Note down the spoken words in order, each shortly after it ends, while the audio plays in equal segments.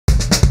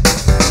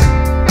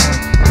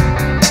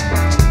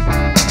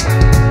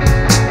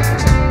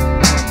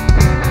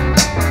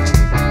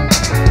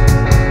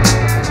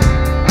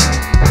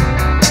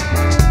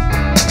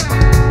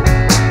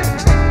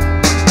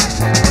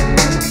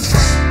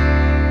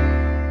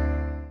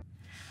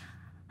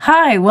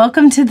Hi,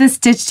 welcome to the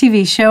Stitch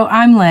TV show.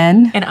 I'm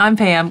Lynn. And I'm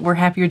Pam. We're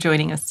happy you're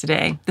joining us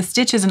today. The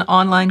Stitch is an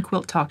online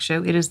quilt talk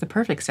show. It is the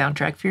perfect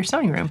soundtrack for your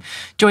sewing room.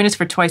 Join us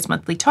for twice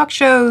monthly talk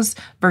shows,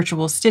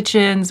 virtual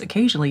stitch-ins,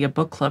 occasionally a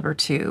book club or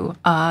two,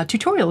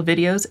 tutorial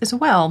videos as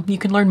well. You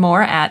can learn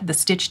more at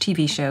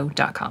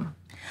thestitchtvshow.com.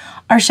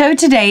 Our show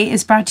today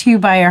is brought to you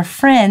by our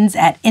friends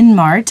at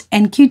EnMart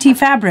and QT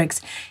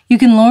Fabrics. You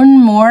can learn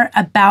more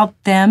about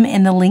them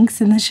in the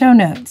links in the show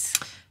notes.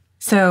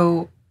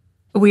 So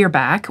we are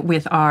back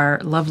with our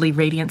lovely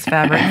Radiance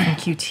fabric from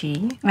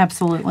QT.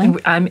 Absolutely.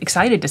 And I'm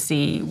excited to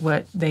see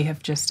what they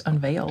have just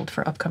unveiled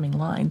for upcoming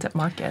lines at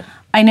market.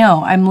 I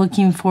know. I'm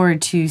looking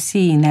forward to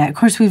seeing that. Of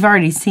course, we've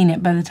already seen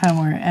it by the time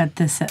we're at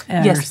this.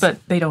 Yes, but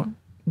they don't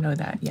know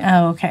that yet.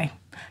 Oh, okay.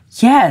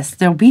 Yes,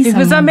 there'll be some. It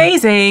was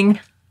amazing.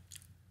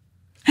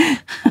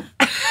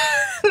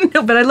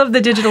 No, but I love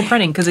the digital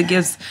printing because it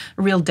gives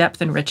a real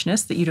depth and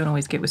richness that you don't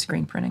always get with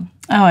screen printing.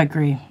 Oh, I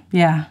agree.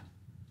 Yeah.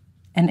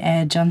 An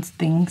edge on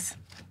things.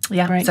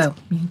 Yeah, right. So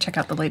you can check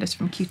out the latest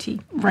from QT.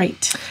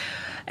 Right.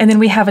 And then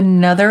we have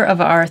another of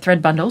our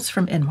thread bundles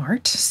from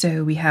EnMart.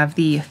 So we have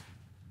the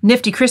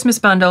nifty Christmas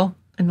bundle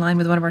in line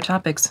with one of our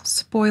topics.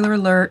 Spoiler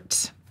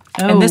alert.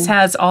 Oh. And this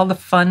has all the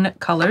fun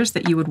colors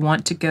that you would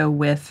want to go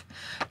with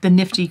the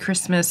nifty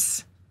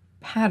Christmas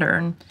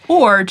pattern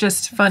or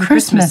just fun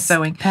Christmas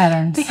sewing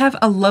patterns. They have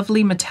a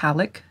lovely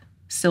metallic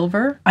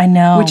silver. I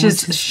know. Which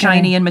is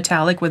shiny and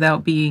metallic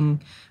without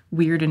being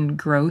weird and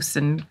gross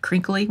and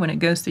crinkly when it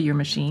goes through your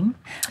machine.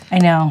 I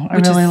know. I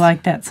really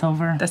like that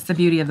silver. That's the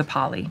beauty of the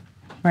poly.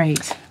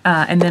 Right.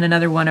 And then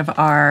another one of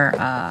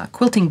our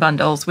quilting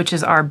bundles, which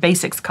is our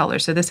basics color.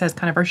 So this has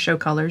kind of our show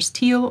colors: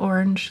 teal,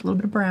 orange, a little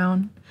bit of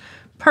brown,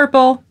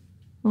 purple,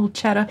 a little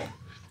cheddar,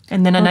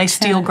 and then a nice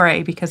steel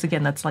gray, because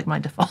again, that's like my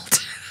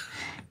default.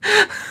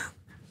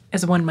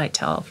 As one might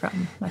tell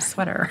from my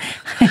sweater.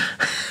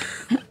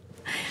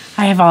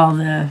 I have all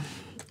the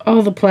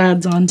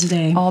plaids on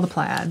today. All the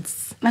plaids.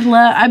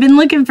 I've been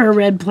looking for a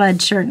red plaid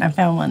shirt, and I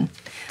found one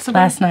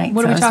last night.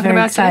 What are we talking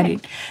about today?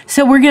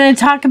 So we're going to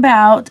talk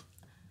about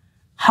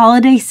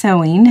holiday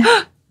sewing.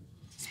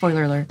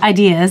 Spoiler alert.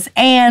 Ideas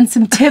and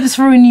some tips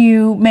for when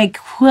you make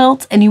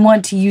quilts and you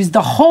want to use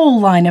the whole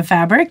line of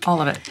fabric. All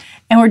of it.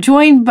 And we're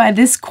joined by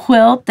this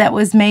quilt that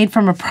was made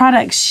from a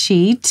project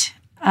sheet.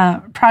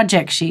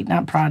 Project sheet.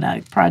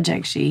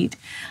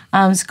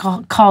 It's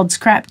called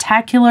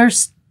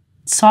Scraptacular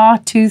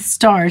Sawtooth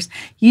Stars.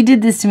 You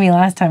did this to me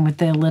last time with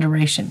the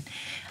alliteration.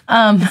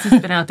 This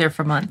has been out there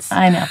for months.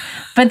 I know.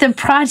 But the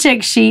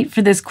project sheet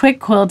for this quick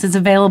quilt is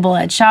available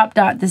at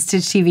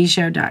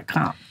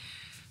shop.thestitchtvshow.com.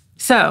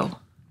 So,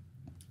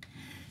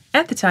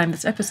 at the time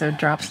this episode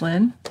drops,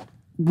 Lynn,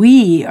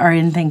 we are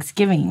in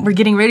Thanksgiving. We're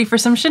getting ready for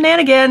some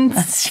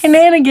shenanigans.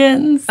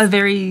 Shenanigans. A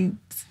very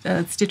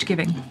stitch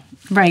giving.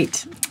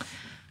 Right.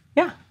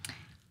 Yeah.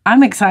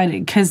 I'm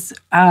excited because,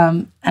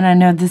 and I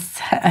know this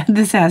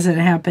hasn't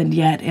happened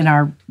yet in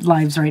our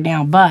lives right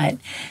now, but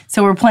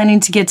so we're planning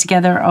to get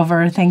together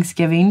over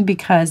Thanksgiving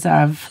because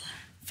of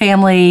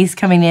families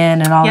coming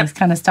in and all this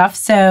kind of stuff.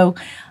 So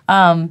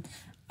I'm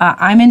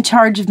in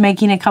charge of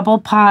making a couple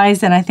of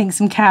pies and I think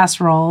some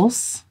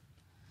casseroles.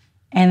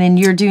 And then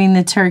you're doing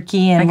the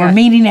turkey, and we're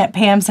meeting at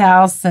Pam's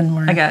house.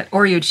 And I got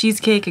Oreo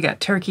cheesecake, I got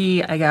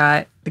turkey, I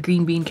got the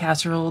green bean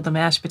casserole, the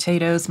mashed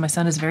potatoes. My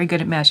son is very good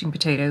at mashing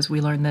potatoes.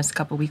 We learned this a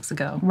couple weeks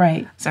ago.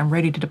 Right. So I'm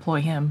ready to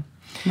deploy him.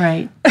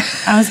 Right.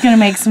 I was going to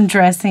make some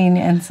dressing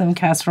and some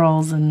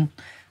casseroles and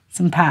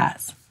some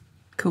pies.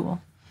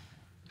 Cool.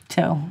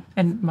 So.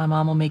 And my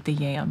mom will make the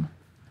yam.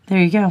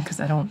 There you go. Because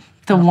I don't.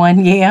 The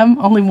one yam?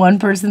 Only one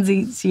person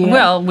eats yam?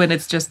 Well, when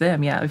it's just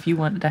them, yeah. If you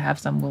want to have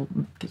some, we'll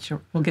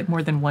get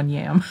more than one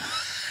yam.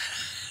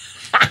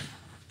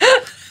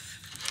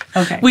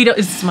 Okay.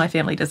 My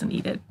family doesn't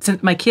eat it.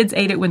 Since my kids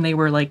ate it when they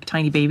were like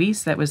tiny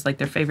babies, that was like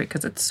their favorite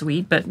because it's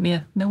sweet. But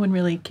yeah, no one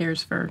really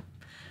cares for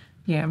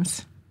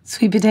yams.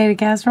 Sweet potato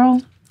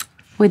casserole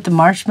with the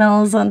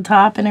marshmallows on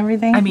top and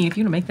everything. I mean, if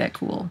you want to make that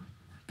cool,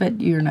 but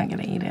you're not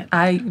going to eat it.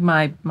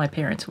 My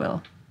parents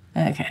will.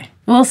 Okay,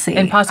 we'll see.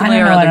 And possibly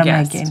our other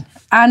guests. Making.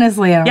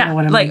 Honestly, I don't know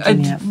what I'm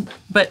making yet.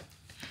 But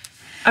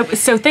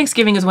so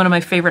Thanksgiving is one of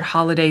my favorite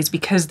holidays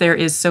because there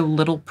is so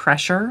little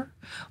pressure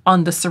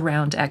on the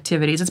surround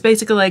activities. It's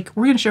basically like,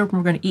 we're going to show up and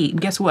we're going to eat.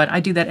 And guess what? I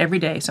do that every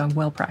day, so I'm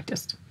well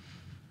practiced.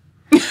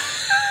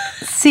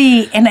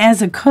 See, and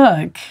as a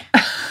cook,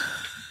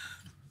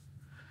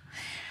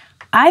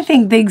 I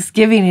think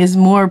Thanksgiving is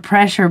more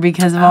pressure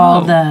because of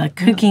all the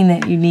cooking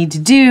that you need to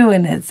do,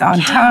 and it's on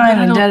time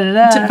and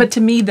da-da-da. But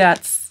to me,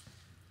 that's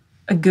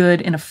a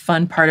good and a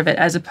fun part of it,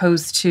 as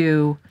opposed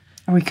to...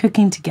 Are we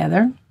cooking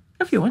together?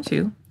 If you want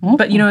to. Mm-hmm.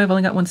 But, I've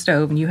only got one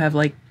stove, and you have,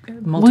 like,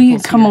 multiple... Well, you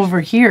come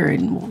over here,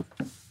 and we'll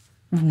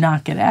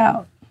knock it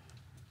out.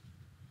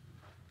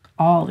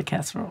 All the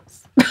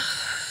casseroles.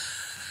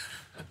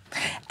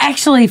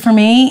 Actually, for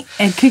me,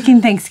 at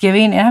cooking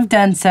Thanksgiving, and I've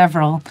done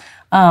several,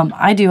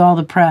 I do all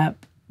the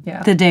prep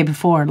the day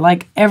before.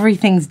 Like,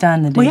 everything's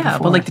done the day before.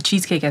 Well, like the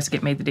cheesecake has to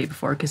get made the day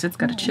before because it's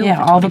got to chill for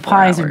 24 all the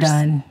pies hours. Are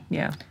done.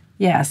 Yeah.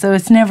 Yeah, so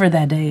it's never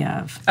that day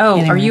of. Oh,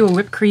 Anyway. are you a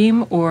whipped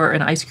cream or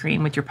an ice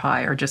cream with your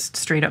pie, or just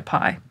straight up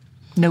pie?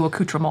 No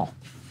accoutrement.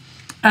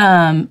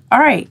 All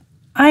right.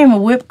 I am a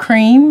whipped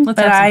cream, Let's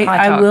but have some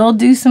pie I talk. will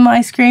do some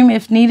ice cream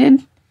if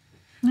needed.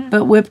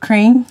 But whipped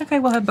cream. Okay,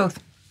 we'll have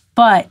both.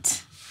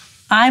 But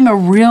I'm a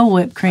real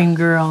whipped cream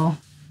girl.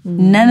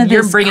 None of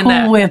You're this bringing Cool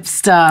that. Whip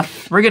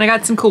stuff. We're gonna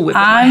got some Cool Whip.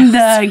 I'm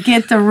the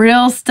get the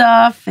real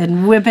stuff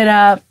and whip it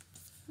up.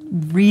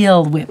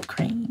 Real whipped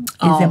cream is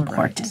All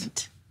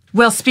important.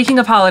 Well, speaking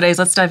of holidays,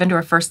 let's dive into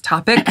our first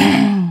topic.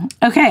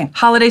 Okay.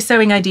 Holiday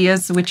sewing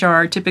ideas, which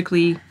are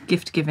typically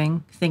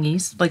gift-giving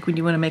thingies, like when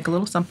you want to make a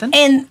little something.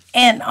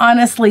 And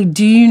honestly,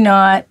 do you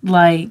not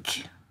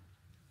like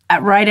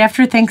right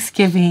after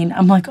Thanksgiving,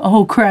 I'm like,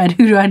 oh crud,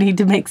 who do I need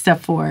to make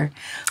stuff for?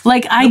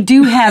 Like I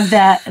do have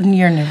that, and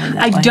you're never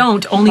that I way.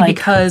 don't, only Like,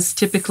 because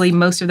typically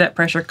most of that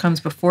pressure comes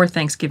before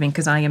Thanksgiving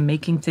because I am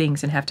making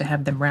things and have to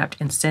have them wrapped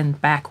and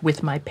send back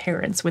with my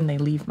parents when they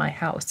leave my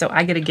house. So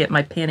I got to get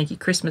my panicky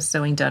Christmas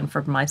sewing done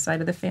for my side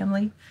of the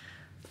family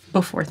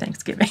before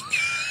Thanksgiving.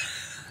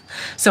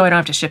 So I don't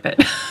have to ship it.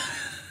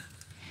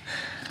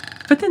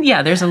 But then,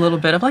 yeah, there's a little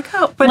bit of like,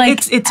 oh, but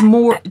Like, it's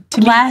more to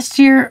me. last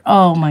year,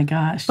 oh my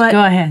gosh. But,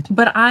 Go ahead.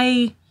 But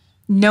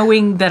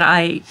knowing that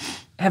I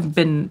have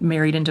been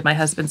married into my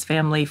husband's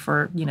family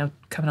for,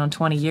 coming on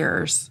 20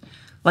 years,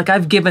 like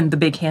I've given the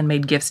big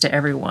handmade gifts to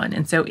everyone.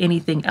 And so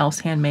anything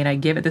else handmade I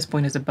give at this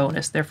point is a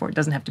bonus. Therefore, it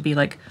doesn't have to be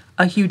like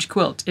a huge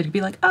quilt. It could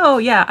be like, oh,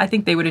 yeah, I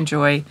think they would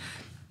enjoy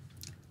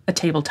a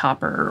table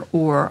topper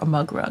or a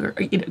mug rug or,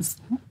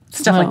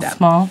 stuff like that.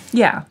 Small.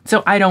 Yeah.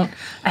 So I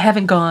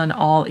haven't gone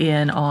all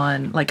in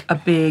on like a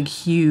big,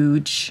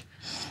 huge,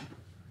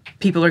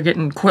 people are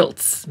getting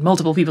quilts.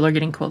 Multiple people are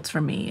getting quilts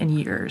from me in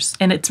years.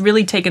 And it's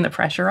really taken the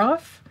pressure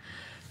off.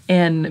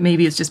 And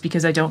maybe it's just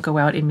because I don't go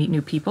out and meet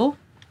new people,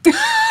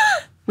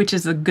 which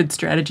is a good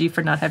strategy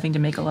for not having to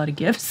make a lot of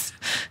gifts.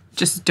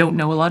 Just don't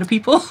know a lot of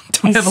people.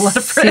 Don't have a lot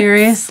of friends.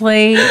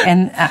 Seriously.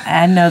 And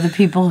I know the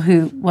people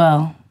who,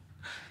 well,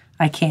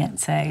 I can't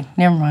say.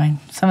 Never mind.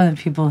 Some of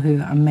the people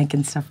who I'm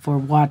making stuff for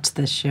watch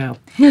this show.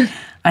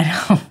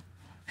 I know.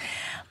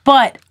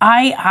 But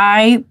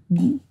I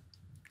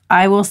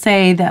will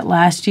say that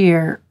last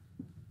year,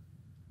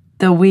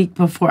 the week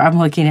before, I'm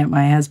looking at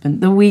my husband,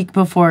 the week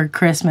before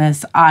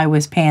Christmas, I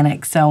was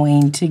panic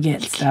sewing to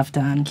get stuff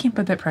done. You can't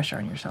put that pressure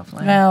on yourself,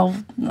 Lynn.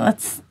 Well,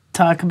 let's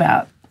talk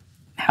about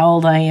how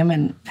old I am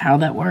and how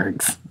that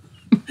works.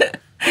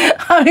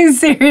 I mean,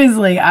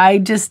 seriously,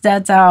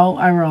 that's how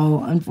I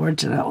roll,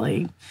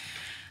 unfortunately.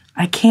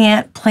 I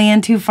can't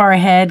plan too far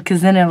ahead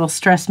because then it'll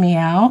stress me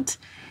out.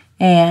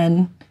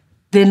 And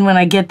then when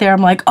I get there,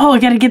 I'm like, oh, I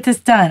got to get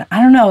this done.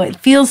 I don't know. It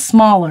feels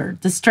smaller.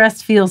 The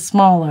stress feels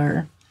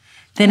smaller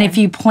than if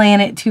you plan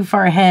it too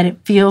far ahead. It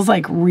feels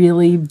like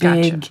really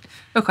big. Gotcha.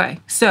 Okay,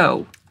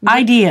 so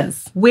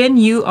ideas. when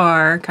you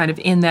are kind of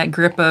in that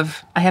grip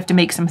of, I have to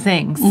make some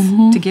things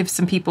to give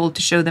some people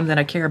to show them that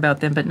I care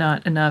about them, but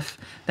not enough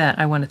that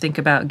I want to think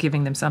about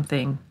giving them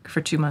something for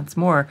 2 months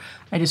more.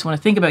 I just want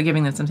to think about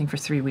giving them something for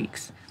 3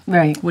 weeks.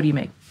 Right. What do you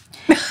make?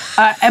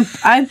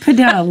 I put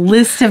down a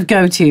list of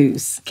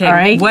go-tos. Okay, all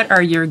right? what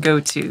are your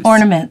go-tos?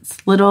 Ornaments.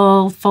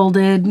 Little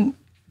folded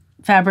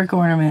fabric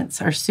ornaments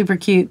are super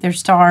cute. They're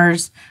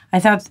stars. I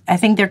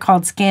think they're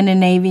called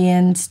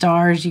Scandinavian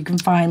stars. You can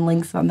find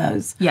links on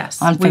those.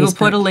 Yes, on we will Facebook.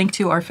 put a link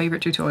to our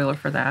favorite tutorial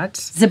for that.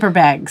 Zipper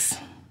bags.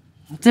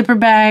 Zipper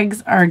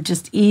bags are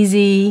just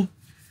easy.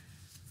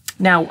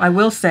 Now, I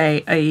will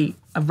say a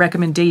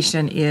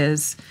recommendation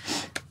is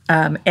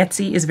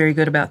Etsy is very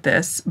good about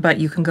this, but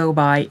you can go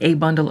buy a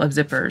bundle of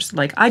zippers.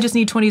 Like, I just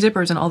need 20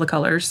 zippers in all the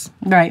colors.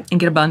 Right. And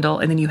get a bundle,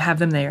 and then you have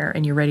them there,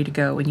 and you're ready to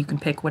go, and you can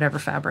pick whatever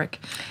fabric.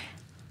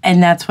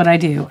 And that's what I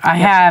do. I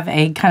have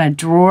a kind of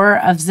drawer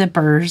of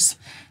zippers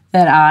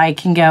that I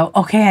can go,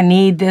 okay, I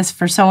need this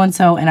for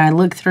so-and-so, and I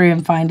look through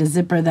and find a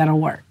zipper that'll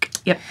work.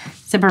 Yep.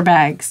 Zipper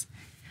bags.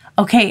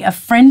 Okay, a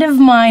friend of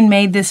mine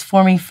made this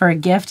for me for a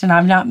gift, and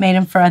I've not made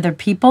them for other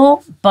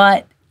people,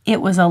 but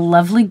it was a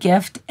lovely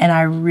gift, and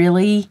I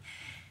really,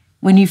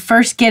 when you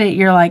first get it,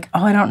 you're like,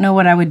 oh, I don't know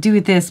what I would do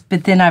with this,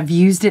 but then I've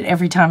used it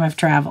every time I've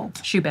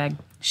traveled. Shoe bag.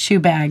 Shoe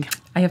bag.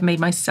 I have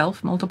made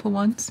myself multiple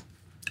ones.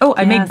 Oh,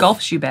 I made Yes.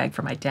 golf shoe bag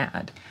for my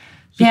dad.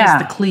 Because Yeah.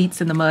 the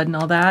cleats and the mud and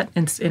all that,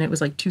 and it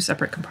was like 2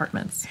 separate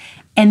compartments.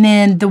 And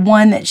then the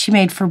one that she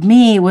made for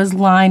me was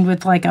lined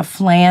with like a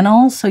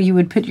flannel, so you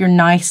would put your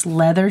nice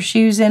leather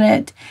shoes in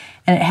it,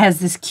 and it has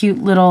this cute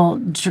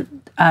little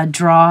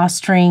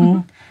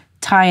drawstring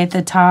tie at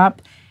the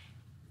top.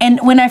 And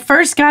when I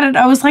first got it,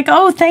 I was like,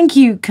 oh, thank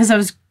you, because I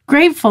was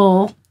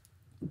grateful.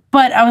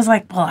 But I was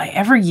like, will I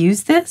ever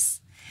use this?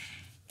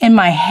 In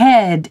my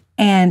head,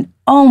 and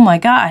oh my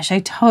gosh, I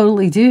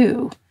totally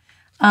do.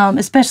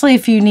 Especially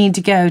if you need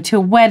to go to a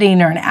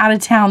wedding or an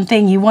out-of-town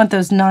thing. You want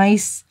those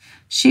nice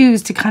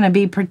shoes to kind of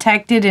be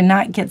protected and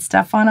not get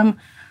stuff on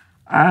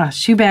them.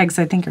 Shoe bags,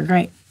 I think, are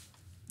great.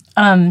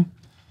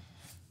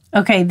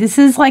 Okay, this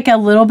is like a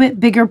little bit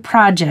bigger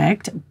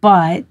project,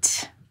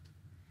 but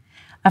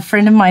a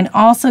friend of mine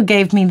also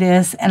gave me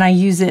this, and I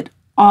use it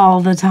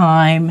all the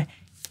time.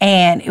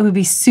 and it would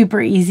be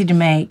super easy to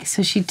make.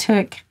 So she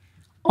took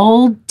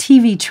old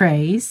TV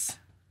trays.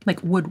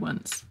 Like wood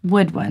ones.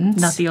 Wood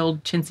ones. Not the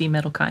old chintzy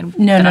metal kind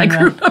I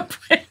grew up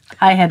with.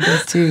 I had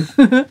those too.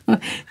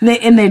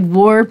 and they'd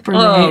warp. Or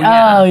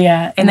yeah.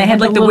 Yeah. And they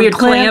had like the weird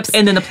clips. clamp,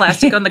 and then the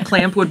plastic on the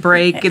clamp would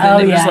break, and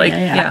then it was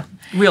like,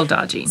 real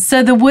dodgy.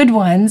 So the wood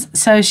ones,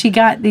 so she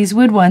got these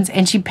wood ones,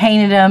 and she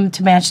painted them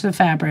to match the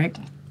fabric.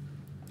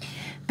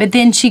 But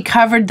then she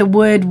covered the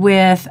wood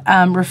with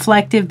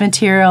reflective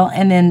material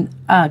and then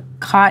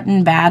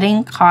cotton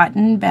batting.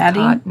 Cotton.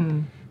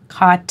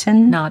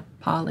 Not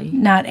poly.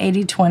 Not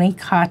 80-20,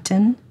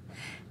 cotton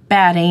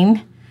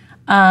batting.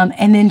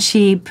 And then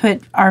she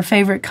put our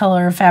favorite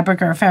color of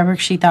fabric, or a fabric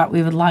she thought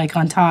we would like,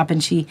 on top,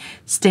 and she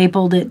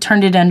stapled it,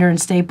 turned it under and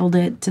stapled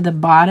it to the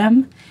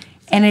bottom.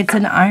 And it's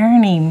an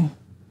ironing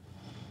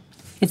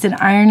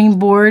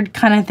board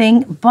kind of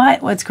thing.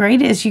 But what's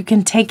great is you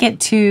can take it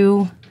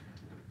to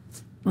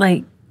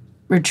like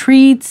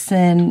retreats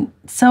and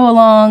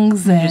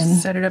sew-alongs, and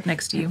just set it up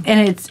next to you.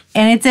 And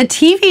it's a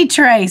TV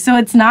tray, so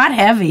it's not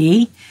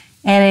heavy,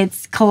 and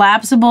it's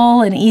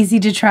collapsible and easy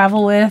to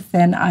travel with,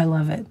 and I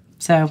love it.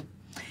 So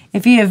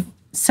if you have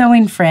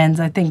sewing friends,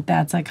 I think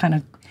that's a kind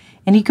of,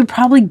 and you could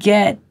probably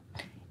get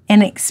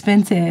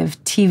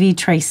inexpensive TV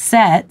tray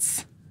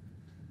sets,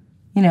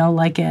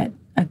 like at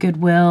a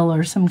Goodwill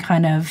or some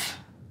kind of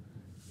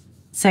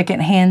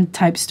secondhand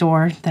type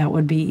store. That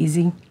would be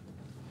easy.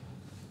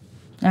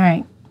 All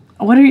right.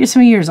 What are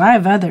some of yours? I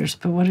have others,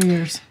 but what are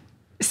yours?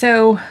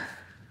 So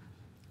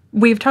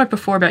we've talked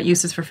before about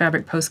uses for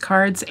fabric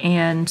postcards,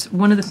 and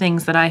one of the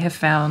things that I have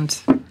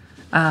found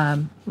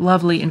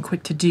lovely and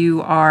quick to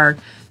do are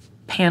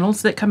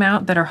panels that come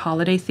out that are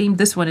holiday themed.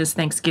 This one is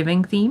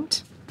Thanksgiving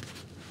themed,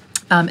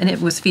 and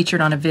it was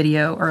featured on a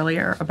video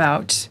earlier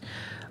about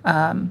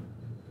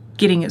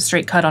getting it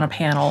straight cut on a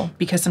panel,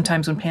 because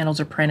sometimes when panels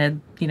are printed,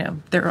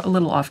 they're a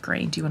little off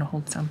grain. Do you want to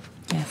hold some?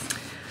 Yes.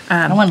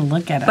 I want to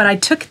look at it. But I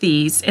took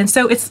these, and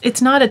so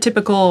it's not a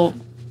typical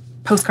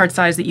postcard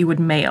size that you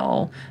would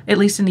mail. At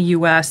least in the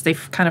U.S., they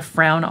kind of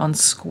frown on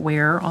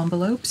square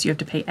envelopes. You have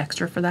to pay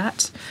extra for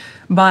that.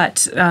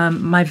 But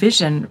my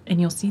vision,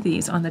 and you'll see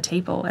these on the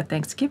table at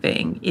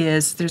Thanksgiving,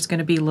 is there's going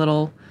to be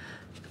little,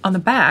 on the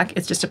back,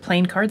 it's just a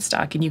plain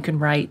cardstock, and you can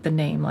write the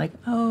name, like,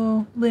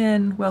 oh,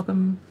 Lynn,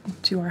 welcome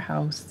to our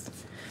house.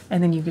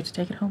 And then you get to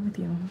take it home with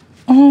you.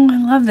 Oh,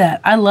 I love that.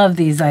 I love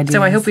these ideas.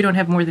 So I hope we don't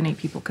have more than 8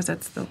 people, because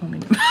that's the only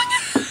number.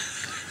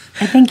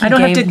 I think I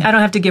don't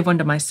have to give one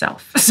to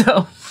myself.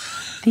 So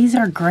these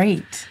are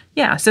great.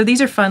 Yeah, so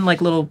these are fun,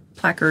 like little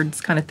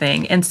placards kind of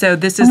thing. And so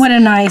this is what a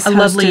nice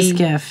lovely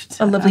gift.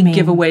 A lovely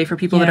giveaway for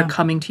people that are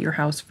coming to your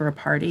house for a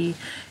party.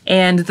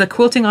 And the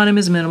quilting on them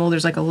is minimal.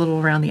 There's like a little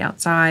around the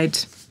outside.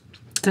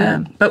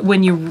 But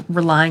when you're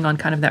relying on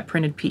kind of that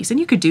printed piece, and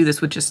you could do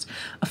this with just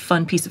a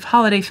fun piece of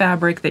holiday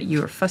fabric that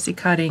you are fussy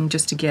cutting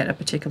just to get a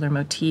particular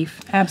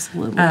motif.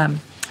 Absolutely.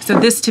 So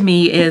this to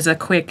me is a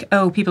quick,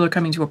 people are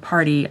coming to a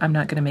party. I'm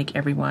not going to make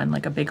everyone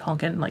like a big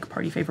honkin' like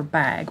party favor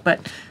bag, but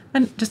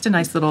just a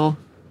nice little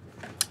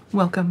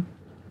welcome.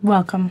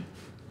 Welcome.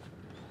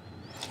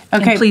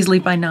 Okay. And please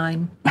leave by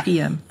 9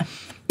 p.m.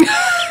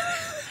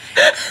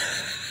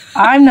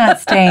 I'm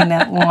not staying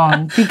that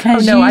long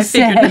because I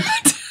figured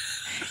that.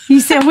 You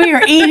said we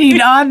were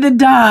eating on the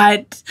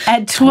dot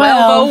at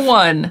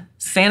 12:01.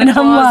 Santa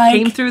Claus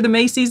came through the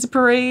Macy's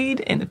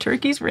parade, and the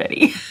turkey's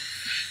ready.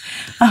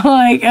 I'm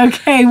like,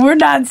 okay, we're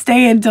not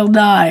staying till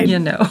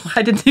 9.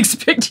 I didn't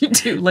expect you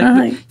to.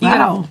 You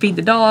gotta feed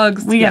the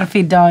dogs. We gotta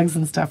feed dogs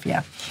and stuff,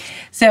 yeah.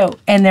 So,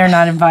 and they're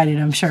not invited,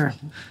 I'm sure,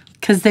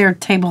 because they're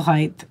table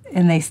height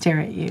and they stare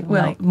at you.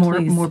 Well,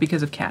 more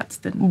because of cats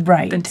than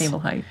table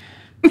height.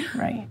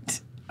 Right.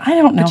 I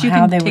don't know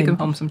how they would take them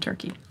home some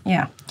turkey.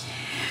 Yeah.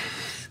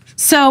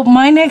 So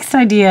my next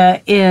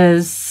idea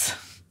is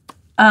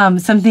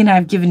something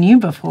I've given you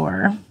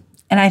before,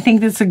 and I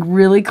think that's a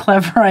really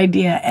clever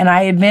idea. And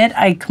I admit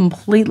I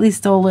completely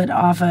stole it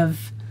off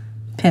of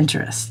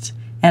Pinterest,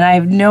 and I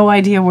have no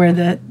idea where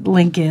the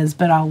link is,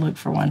 but I'll look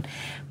for one.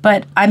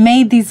 But I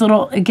made these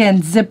little,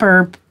 again,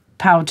 zipper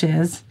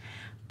pouches,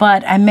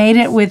 but I made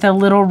it with a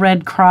little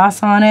red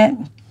cross on it,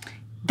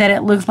 that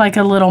it looks like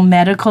a little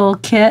medical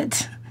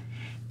kit.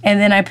 And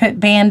then I put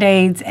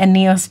Band-Aids and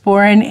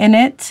Neosporin in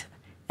it.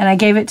 And I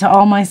gave it to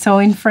all my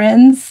sewing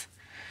friends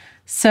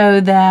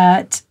so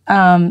that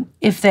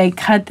if they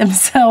cut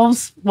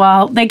themselves,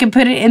 they could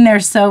put it in their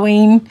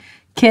sewing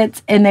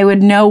kits and they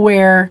would know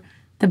where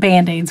the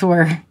Band-Aids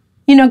were.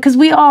 Because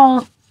we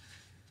all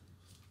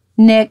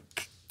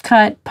nick,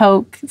 cut,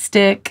 poke,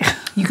 stick.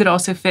 You could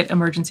also fit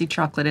emergency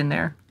chocolate in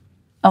there.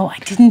 Oh, I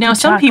didn't. Now,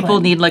 some people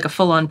need like a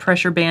full-on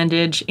pressure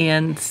bandage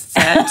and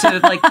set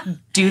to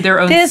do their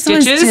own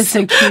stitches. This was just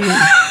so cute.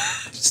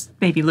 Just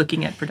maybe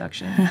looking at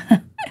production.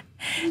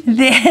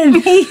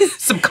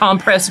 Some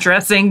compressed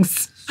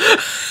dressings.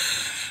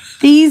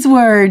 These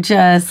were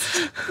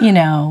just, and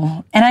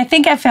I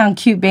think I found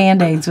cute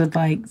Band-Aids with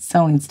like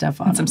sewing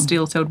stuff on them. Some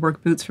steel-toed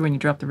work boots for when you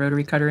drop the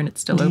rotary cutter and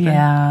it's still open.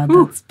 Yeah,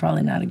 that's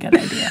probably not a good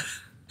idea.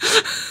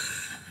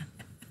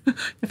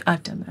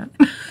 I've done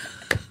that.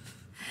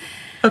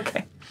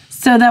 Okay.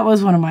 So that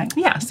was one of mine.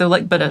 Yeah, so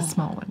like, but a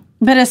small one.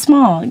 But a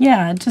small,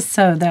 yeah, just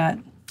so that.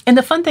 And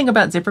the fun thing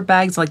about zipper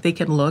bags, like they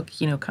can look,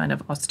 you know, kind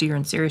of austere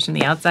and serious on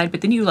the outside,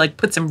 but then you like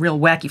put some real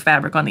wacky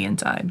fabric on the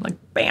inside, like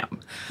bam.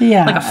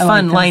 Yeah. Like a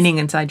fun lining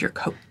inside your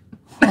coat.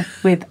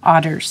 With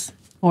otters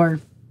or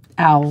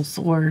owls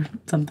or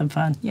something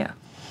fun. Yeah.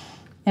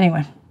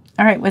 Anyway.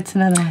 All right, what's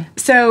another one?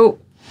 So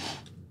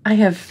I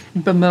have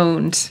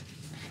bemoaned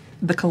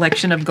the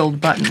collection of gold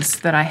buttons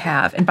that I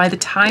have. And by the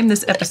time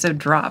this episode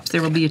drops,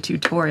 there will be a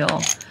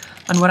tutorial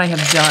on what I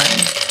have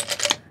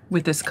done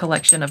with this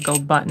collection of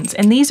gold buttons.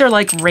 And these are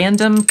like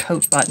random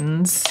coat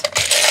buttons.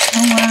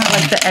 Oh, wow.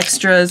 Like the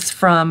extras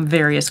from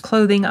various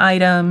clothing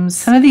items.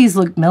 Some of these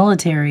look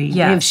military. Yes.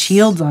 They have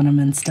shields on them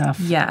and stuff.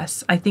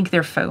 Yes, I think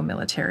they're faux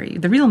military.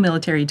 The real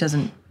military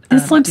doesn't.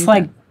 This looks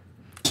like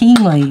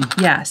kingly.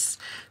 Yes.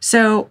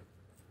 So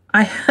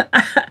I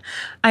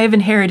I have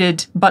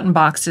inherited button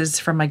boxes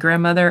from my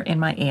grandmother and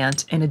my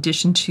aunt, in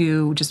addition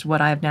to just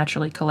what I have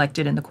naturally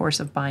collected in the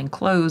course of buying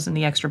clothes and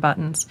the extra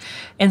buttons.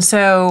 And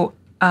so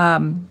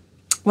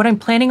what I'm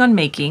planning on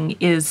making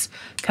is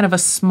kind of a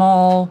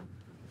small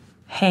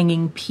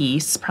hanging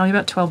piece, probably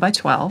about 12 by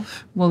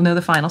 12. We'll know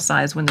the final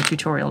size when the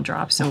tutorial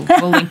drops, so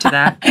we'll link to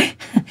that.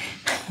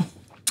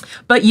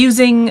 But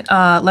using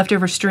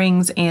leftover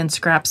strings and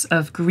scraps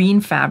of green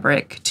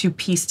fabric to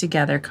piece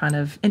together kind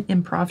of an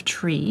improv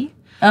tree.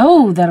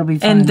 Oh, that'll be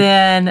fun. And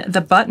then the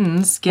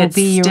buttons get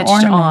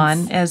stitched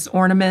on as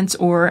ornaments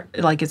or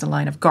like as a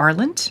line of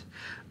garland.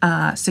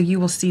 So you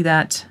will see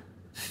that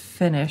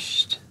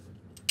finished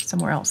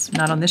somewhere else,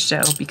 not on this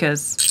show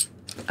because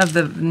of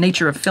the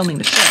nature of filming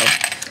the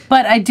show.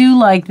 But I do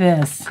like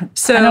this.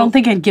 So, I don't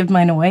think I'd give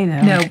mine away,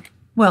 though. No.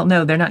 Well,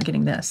 no, they're not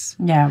getting this.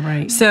 Yeah,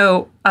 right.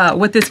 So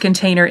what this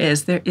container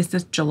is, there is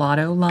this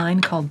gelato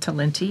line called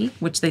Talenti,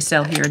 which they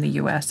sell here in the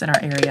U.S. in our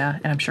area,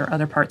 and I'm sure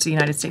other parts of the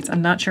United States.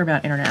 I'm not sure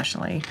about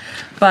internationally.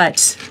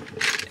 But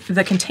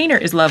the container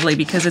is lovely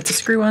because it's a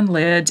screw-on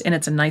lid, and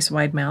it's a nice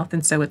wide mouth,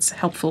 and so it's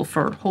helpful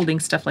for holding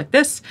stuff like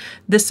this.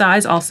 This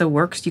size also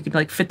works. You could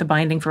like fit the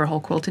binding for a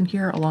whole quilt in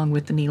here, along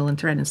with the needle and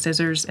thread and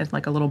scissors as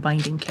like a little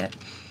binding kit.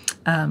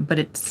 But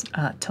it's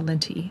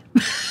Talenti.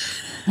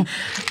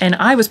 And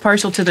I was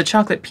partial to the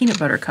chocolate peanut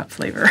butter cup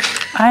flavor.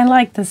 I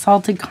like the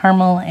salted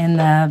caramel and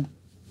the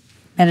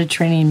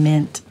Mediterranean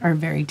mint are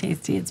very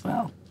tasty as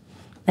well.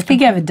 I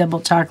think I have a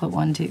double chocolate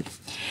one too.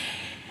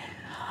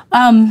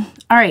 All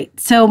right,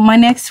 so my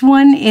next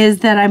one is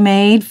that I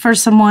made for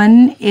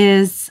someone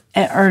is,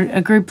 or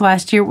a group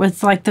last year,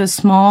 was like those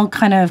small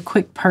kind of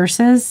quick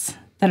purses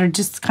that are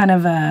just kind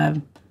of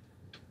a,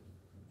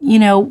 you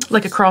know,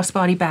 like a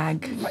crossbody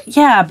bag.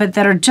 Yeah, but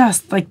that are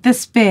just like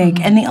this big.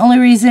 Mm-hmm. And the only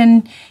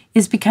reason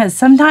is because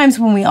sometimes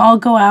when we all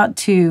go out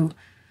to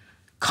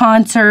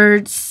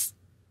concerts,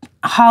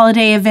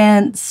 holiday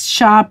events,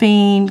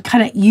 shopping,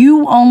 kind of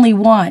you only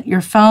want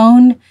your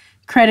phone,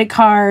 credit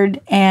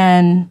card,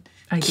 and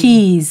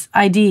keys,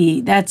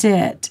 ID. That's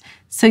it.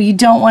 So you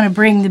don't want to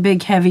bring the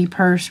big heavy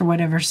purse or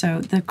whatever.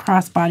 So the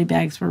crossbody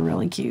bags were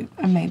really cute.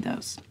 I made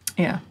those.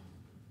 Yeah.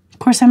 Of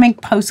course, I make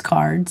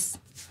postcards.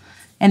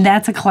 And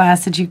that's a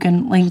class that you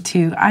can link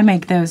to. I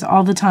make those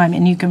all the time.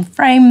 And you can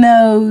frame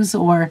those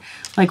or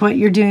like what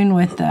you're doing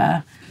with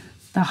the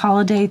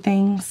holiday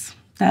things.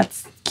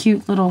 That's a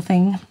cute little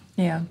thing.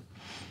 Yeah.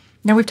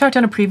 Now, we've talked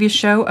on a previous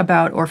show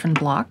about orphan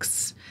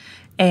blocks.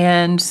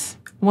 And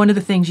one of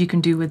the things you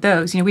can do with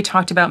those, you know, we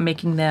talked about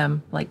making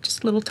them like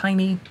just little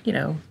tiny, you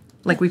know,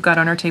 like we've got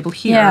on our table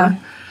here. Yeah,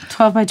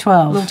 12 by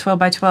 12. Little 12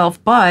 by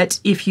 12. But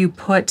if you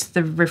put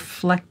the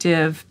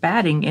reflective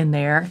batting in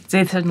there,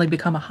 they suddenly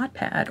become a hot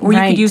pad. Or you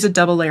could use a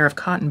double layer of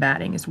cotton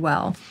batting as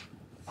well.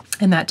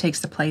 And that takes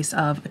the place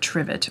of a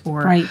trivet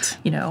or,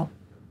 you know,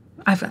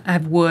 I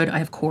have wood, I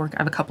have cork,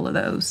 I have a couple of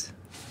those.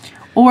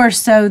 Or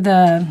so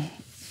the,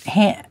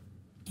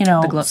 you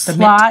know, the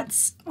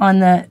slots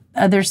on the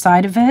other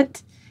side of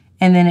it,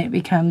 and then it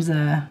becomes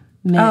a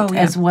mitt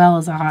as well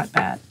as a hot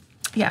pad.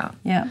 Yeah.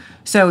 Yeah.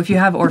 So if you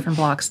have orphan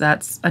blocks,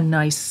 that's a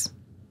nice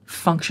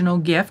functional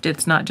gift.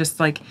 It's not just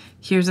like,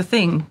 here's a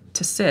thing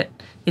to sit.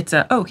 It's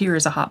here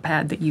is a hot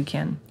pad that you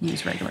can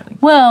use regularly.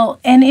 Well,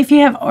 and if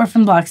you have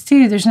orphan blocks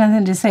too, there's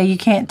nothing to say you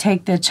can't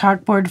take the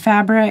chalkboard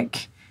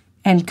fabric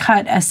and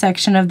cut a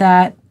section of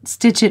that,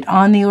 stitch it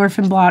on the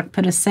orphan block,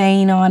 put a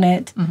saying on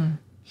it. Mm-hmm.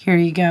 Here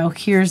you go.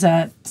 Here's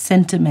a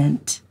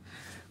sentiment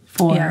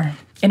for... Yeah.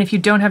 And if you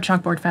don't have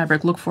chalkboard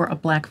fabric, look for a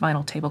black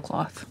vinyl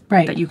tablecloth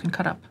that you can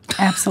cut up.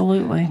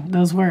 Absolutely.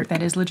 Those work.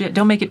 That is legit.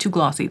 Don't make it too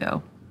glossy,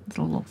 though. It's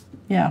a little...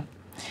 Yeah.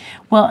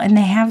 Well, and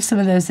they have some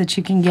of those that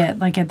you can get,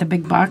 like at the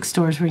big box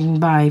stores where you can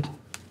buy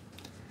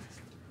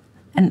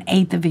an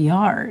eighth of a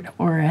yard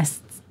or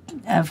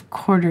a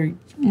quarter,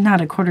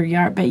 not a quarter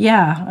yard, but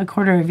yeah, a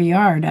quarter of a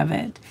yard of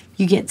it.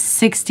 You get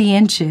 60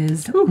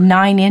 inches,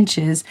 9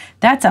 inches.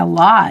 That's a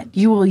lot.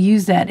 You will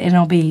use that and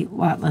it'll be a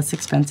lot less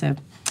expensive.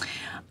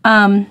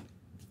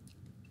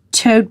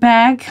 Tote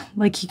bag,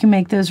 like you can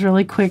make those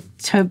really quick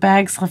tote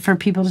bags for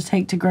people to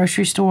take to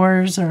grocery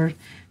stores or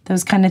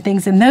those kind of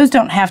things. And those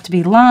don't have to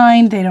be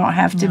lined. They don't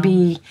have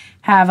to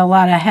have a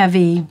lot of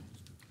heavy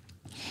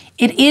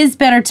it is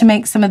better to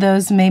make some of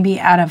those maybe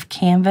out of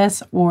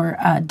canvas or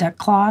duck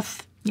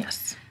cloth.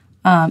 Yes.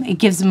 It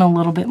gives them a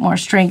little bit more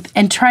strength.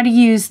 And try to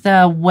use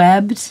the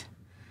webbed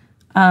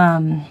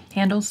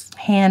handles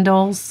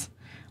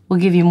will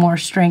give you more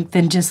strength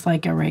than just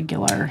like a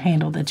regular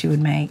handle that you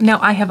would make. Now,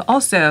 I have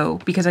also,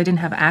 because I didn't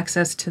have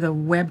access to the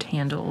webbed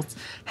handles,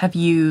 have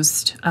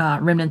used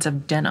remnants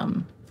of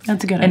denim.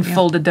 That's a good and idea.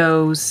 folded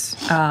those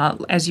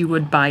as you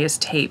would bias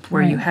tape,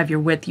 where you have your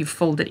width, you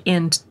fold it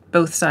in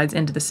both sides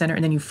into the center,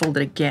 and then you fold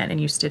it again, and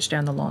you stitch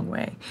down the long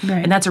way.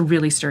 Right. And that's a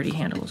really sturdy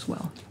handle as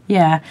well.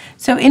 Yeah.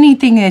 So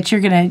anything that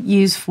you're going to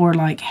use for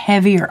like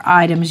heavier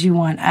items, you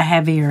want a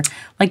heavier,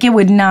 like it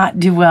would not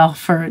do well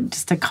for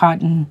just a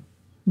cotton.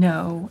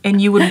 No. And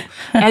you would,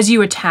 as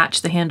you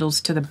attach the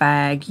handles to the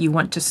bag, you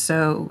want to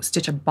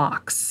stitch a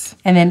box.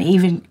 And then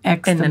even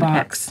X And the then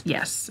box. X,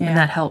 yes. Yeah. And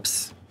that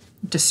helps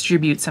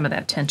distribute some of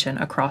that tension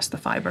across the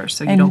fiber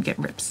so you don't get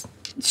rips.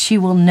 She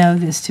will know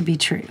this to be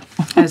true.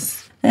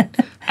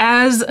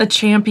 As a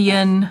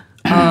champion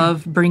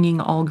of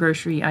bringing all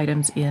grocery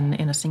items in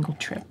a single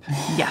trip,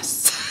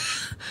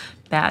 yes.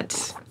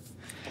 That.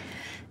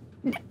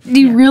 Do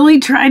you really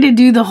try to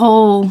do the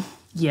whole...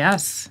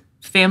 Yes.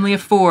 Family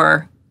of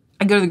 4.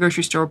 I go to the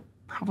grocery store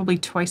probably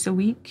twice a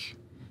week,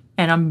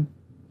 and I'm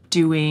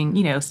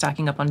doing,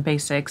 stocking up on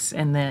basics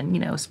and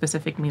then,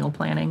 specific meal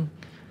planning.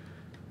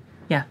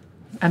 Yeah.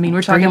 I mean,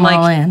 we're talking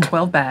like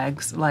 12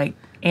 bags, and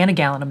a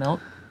gallon of milk.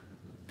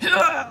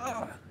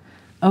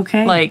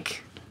 Okay.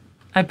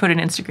 I put an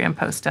Instagram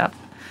post up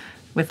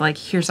with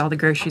here's all the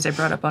groceries I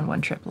brought up on one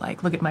trip.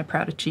 Look at my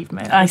proud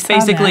achievement. I saw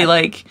basically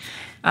that.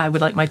 I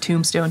would like my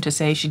tombstone to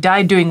say she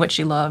died doing what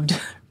she loved,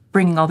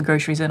 bringing all the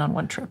groceries in on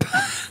one trip.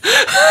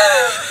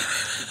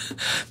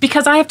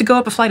 Because I have to go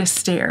up a flight of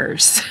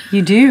stairs.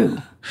 You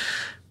do.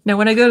 Now,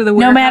 when I go to the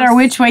warehouse... No matter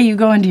which way you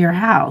go into your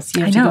house,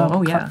 you have to go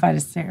up a flight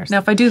of stairs. Now,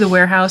 if I do the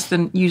warehouse,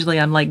 then usually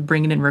I'm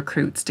bringing in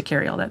recruits to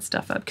carry all that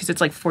stuff up because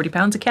it's 40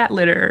 pounds of cat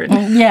litter.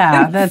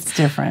 Yeah, that's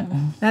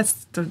different.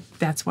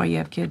 That's why you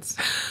have kids.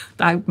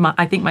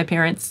 I think my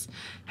parents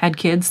had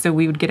kids, so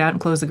we would get out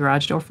and close the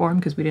garage door for them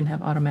because we didn't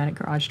have automatic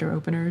garage door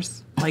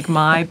openers.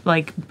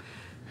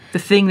 The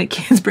thing that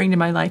kids bring to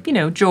my life,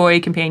 joy,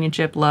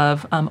 companionship,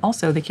 love.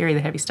 Also, they carry the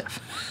heavy stuff.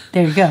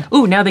 There you go.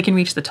 Ooh, now they can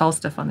reach the tall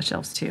stuff on the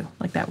shelves, too.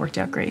 That worked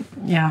out great.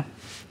 Yeah.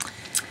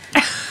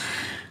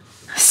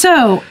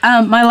 So,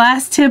 my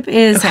last tip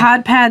is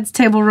hot pads,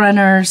 table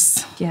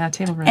runners. Yeah,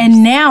 table runners.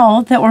 And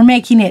now that we're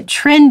making it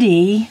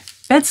trendy...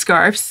 Bed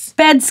scarves.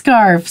 Bed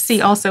scarves.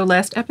 See, also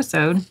last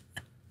episode.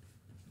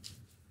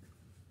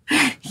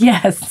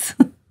 Yes.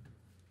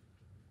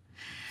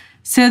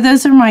 So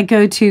those are my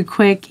go-to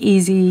quick,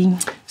 easy.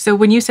 So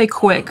when you say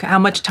quick, how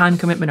much time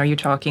commitment are you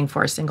talking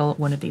for a single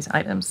one of these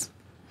items?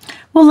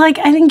 Well, I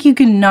think you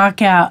can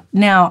knock out.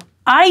 Now,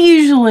 I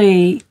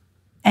usually,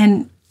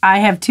 and I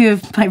have 2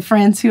 of my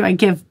friends who I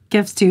give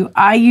gifts to,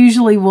 I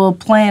usually will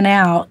plan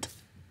out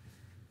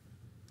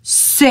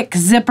 6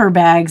 zipper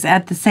bags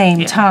at the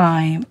same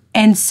time.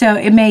 And so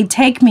it may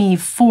take me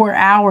 4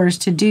 hours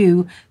to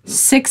do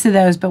 6 of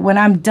those, but when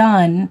I'm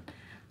done...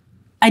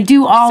 I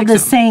do all the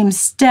same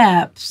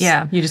steps.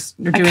 Yeah, you're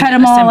doing I cut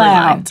them all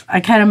out.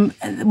 I cut them,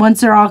 once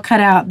they're all cut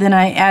out, then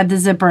I add the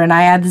zipper, and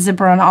I add the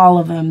zipper on all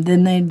of them.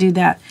 Then they do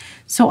that.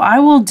 So I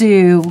will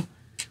do,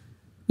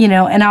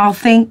 and I'll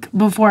think,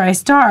 before I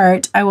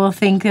start, I will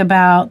think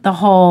about the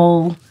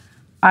whole,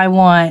 I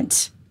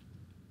want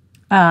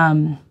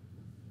who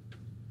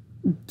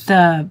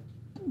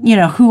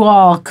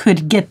all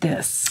could get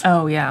this.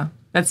 Oh, yeah.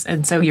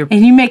 And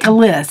you make a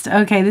list.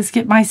 Okay,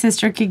 my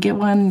sister could get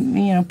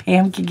one.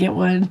 Pam could get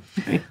one.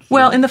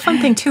 Well, and the fun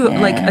thing too,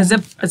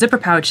 a zipper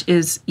pouch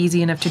is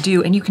easy enough to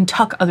do, and you can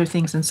tuck other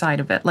things inside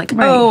of it.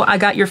 Oh, I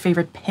got your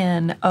favorite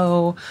pen.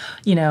 Oh,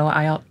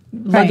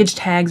 luggage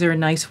tags are a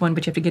nice one,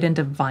 but you have to get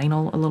into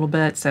vinyl a little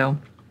bit. So,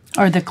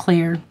 or the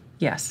clear.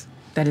 Yes,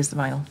 that is the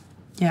vinyl.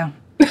 Yeah.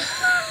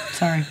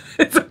 Sorry.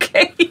 It's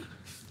okay.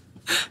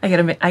 I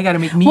gotta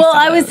make me. Well,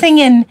 I was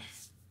thinking.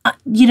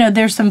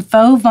 There's some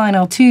faux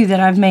vinyl, too, that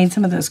I've made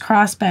some of those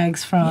cross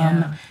bags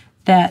from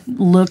that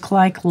look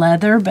like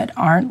leather but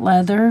aren't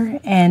leather.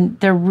 And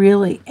they're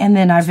really... And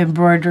then I've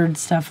embroidered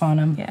stuff on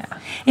them. Yeah.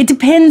 It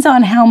depends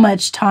on how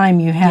much time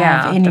you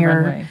have in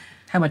your... runway.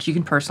 How much you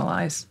can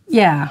personalize.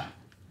 Yeah.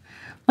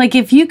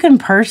 If you can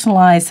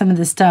personalize some of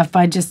the stuff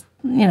by just,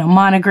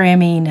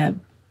 monogramming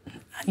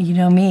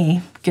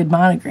me, good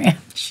monogram.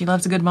 She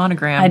loves a good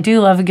monogram. I do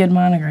love a good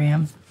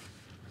monogram.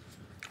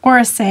 Or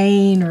a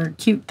saying, or a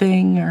cute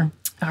thing, or...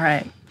 All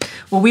right.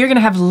 Well, we are going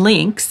to have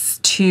links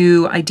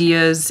to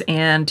ideas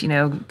and,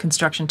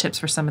 construction tips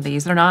for some of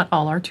these. They're not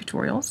all our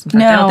tutorials. In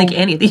fact, I don't think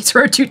any of these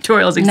are our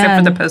tutorials except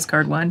for the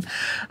postcard one.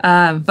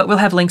 But we'll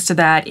have links to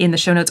that in the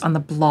show notes on the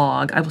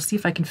blog. I will see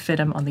if I can fit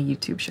them on the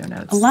YouTube show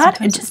notes.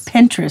 Just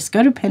Pinterest.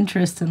 Go to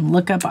Pinterest and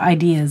look up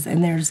ideas,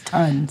 and there's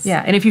tons.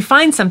 Yeah, and if you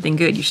find something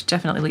good, you should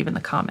definitely leave in the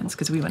comments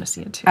because we want to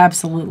see it too.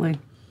 Absolutely.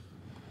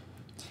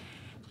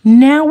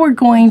 Now we're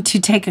going to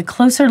take a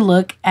closer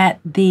look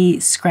at the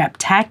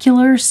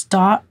Scraptacular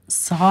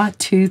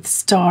Sawtooth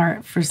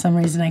Star, for some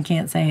reason I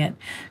can't say it,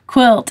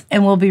 quilt,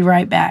 and we'll be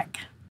right back.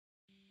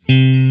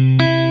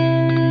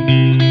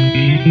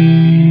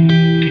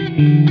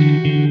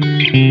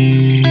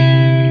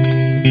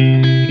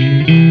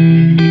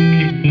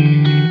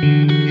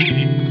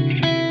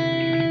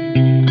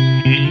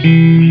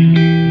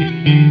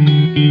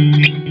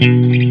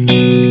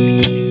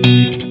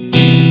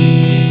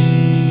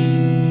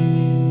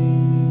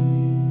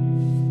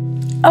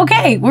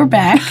 Okay, we're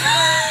back.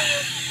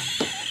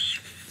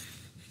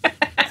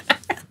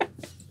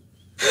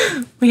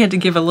 We had to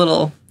give a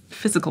little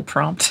physical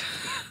prompt.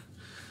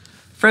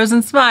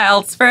 Frozen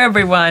smiles for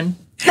everyone.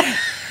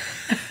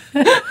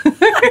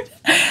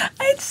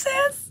 It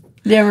says,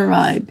 never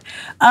mind.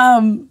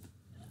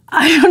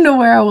 I don't know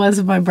where I was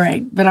in my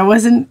brain, but I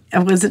wasn't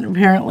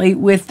apparently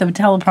with the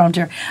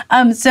teleprompter.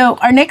 So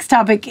our next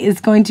topic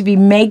is going to be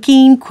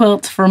making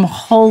quilts from a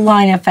whole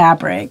line of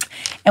fabric,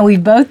 and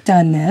we've both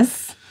done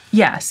this.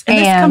 Yes, and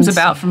this comes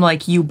about from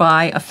like you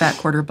buy a fat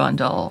quarter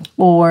bundle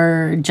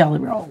or Jelly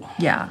Roll.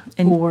 Yeah,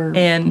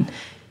 and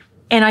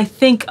I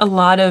think a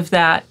lot of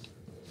that,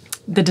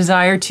 the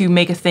desire to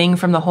make a thing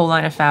from the whole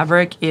line of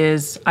fabric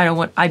is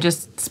I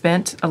just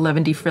spent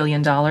 $11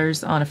 trillion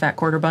on a fat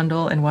quarter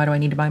bundle, and why do I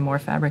need to buy more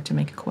fabric to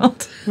make a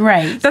quilt?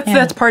 Right.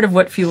 That's part of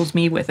what fuels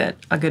me with it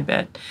a good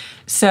bit.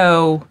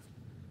 So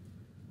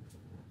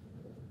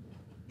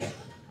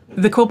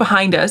the quilt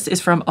behind us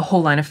is from a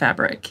whole line of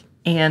fabric,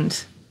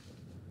 and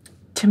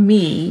to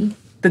me,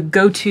 the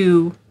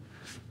go-to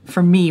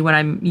for me when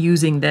I'm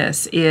using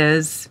this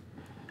is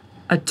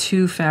a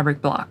 2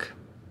 fabric block,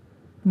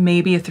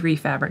 maybe a 3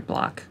 fabric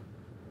block.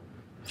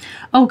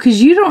 Oh,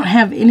 because you don't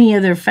have any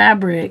other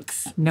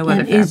fabrics. No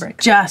other fabrics.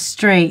 It's just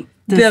straight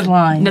this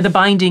line. No, the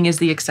binding is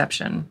the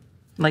exception.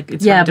 Like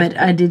it's but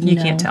I didn't know. You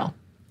can't tell.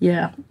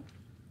 Yeah.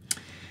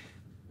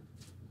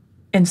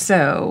 And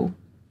so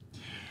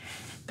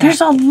there's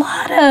a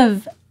lot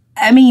of,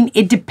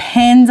 it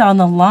depends on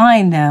the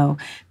line, though,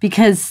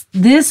 because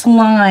this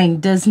line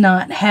does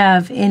not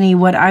have any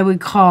what I would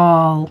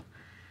call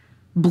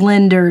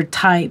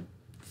blender-type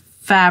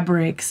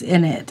fabrics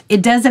in it.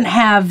 It doesn't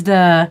have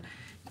the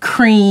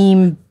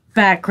cream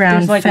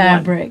background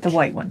fabric. The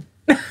white one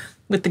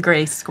with the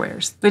gray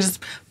squares.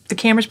 The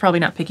camera's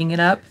probably not picking it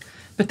up,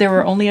 but there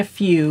were only a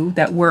few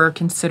that were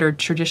considered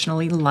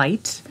traditionally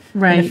light.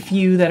 Right. And a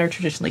few that are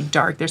traditionally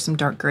dark. There's some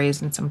dark grays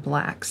and some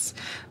blacks.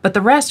 But the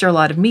rest are a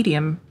lot of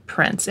medium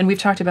prints. And we've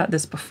talked about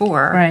this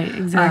before. Right,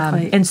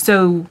 exactly. And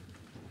so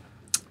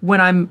when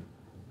I'm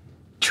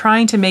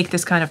trying to make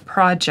this kind of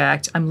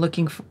project, I'm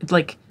looking for,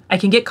 I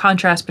can get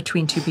contrast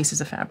between two pieces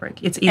of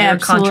fabric. It's either a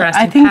contrast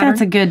in I think pattern,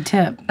 that's a good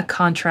tip. a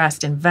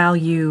contrast in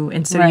value.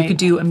 And so you could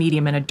do a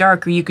medium and a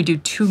dark, or you could do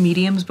 2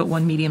 mediums, but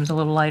one medium's a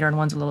little lighter and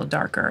one's a little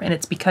darker. And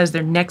it's because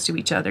they're next to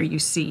each other, you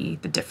see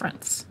the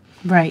difference.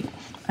 Right.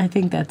 I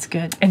think that's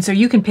good. And so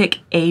you can pick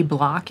a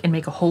block and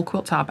make a whole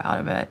quilt top out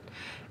of it.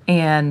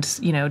 And,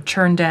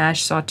 churn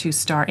dash, sawtooth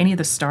star, any of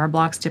the star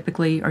blocks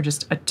typically are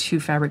just a 2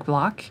 fabric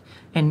block.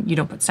 And you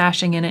don't put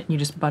sashing in it, and you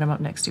just butt them up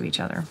next to each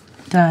other.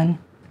 Done.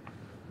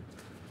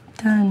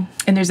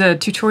 And there's a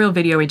tutorial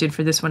video I did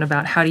for this one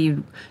about how do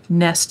you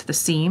nest the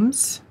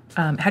seams.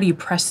 How do you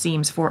press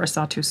seams for a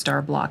sawtooth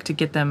star block to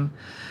get them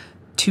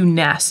to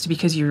nest,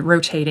 because you're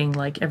rotating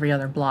like every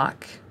other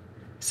block.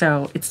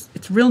 So it's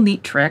a real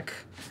neat trick.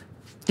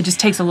 It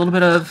just takes a little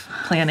bit of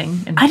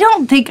planning. And I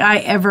don't think I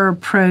ever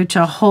approach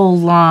a whole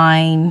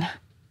line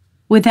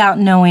without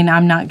knowing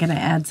I'm not going to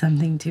add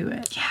something to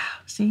it. Yeah,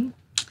 see?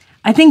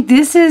 I think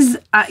this is,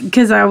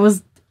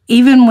 because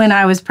even when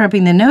I was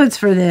prepping the notes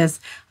for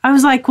this, I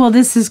was like, well,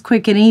 this is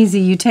quick and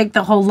easy. You take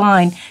the whole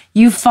line,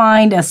 you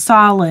find a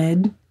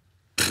solid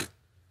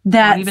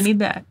that's don't even need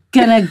that.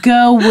 going to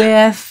go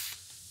with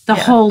the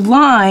whole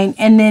line,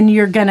 and then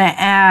you're going to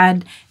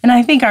add, and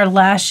I think our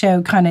last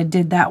show kind of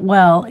did that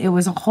well. It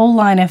was a whole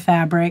line of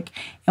fabric,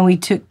 and we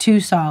took 2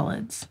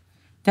 solids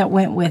that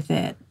went with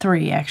it,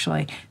 3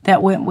 actually,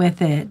 that went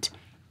with it,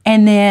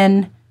 and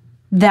then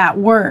that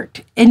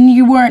worked. And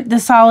the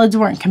solids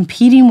weren't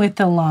competing with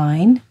the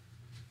line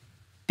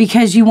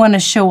because you want to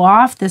show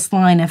off this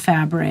line of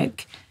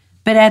fabric,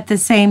 but at the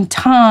same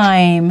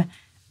time,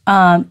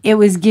 it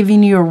was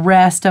giving you a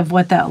rest of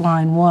what that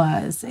line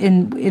was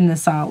in the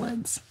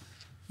solids.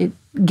 It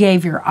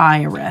gave your eye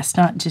a rest,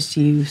 not just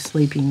you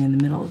sleeping in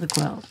the middle of the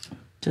quilt.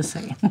 Just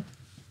saying.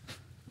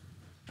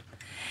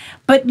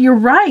 But you're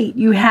right.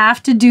 You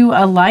have to do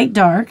a light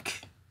dark,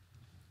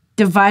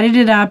 divided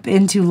it up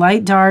into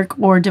light dark,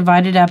 or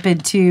divided up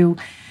into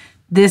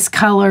this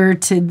color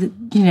to,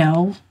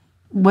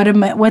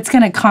 what's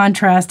going to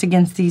contrast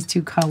against these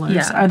 2 colors?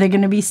 Yeah. Are they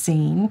going to be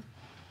seen?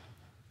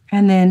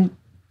 And then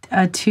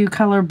a 2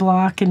 color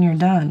block and you're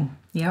done.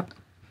 Yep.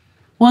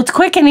 Well, it's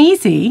quick and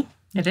easy.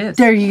 It is.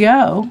 There you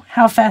go.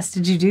 How fast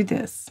did you do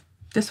this?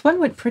 This one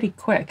went pretty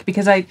quick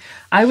because I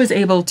was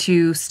able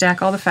to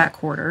stack all the fat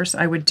quarters.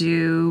 I would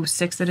do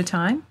 6 at a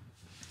time.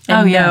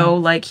 And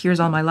know, here's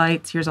all my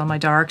lights, here's all my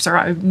darks. Or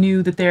I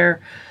knew that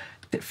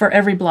for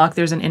every block,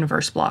 there's an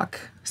inverse block.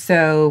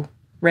 So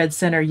red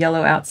center,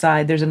 yellow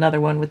outside. There's another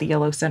one with a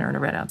yellow center and a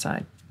red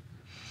outside.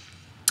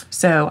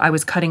 So I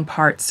was cutting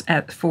parts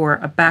for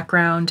a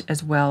background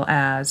as well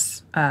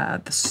as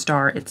the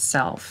star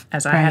itself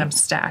as I had them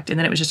stacked. And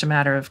then it was just a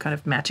matter of kind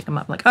of matching them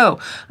up. Like, oh,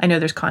 I know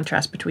there's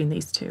contrast between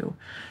these two.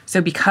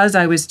 So because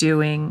I was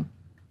doing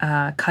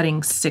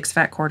cutting 6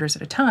 fat quarters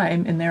at a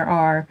time, and there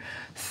are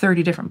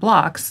 30 different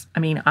blocks, I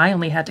mean, I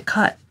only had to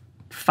cut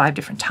 5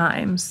 different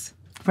times.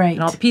 Right.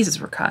 And all the pieces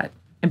were cut.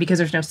 And because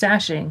there's no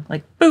sashing,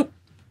 like, boop.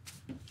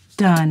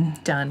 Done.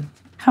 Done.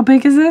 How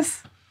big is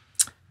this?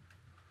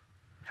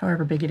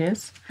 However big it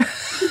is.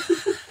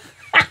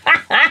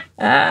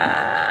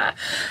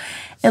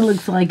 It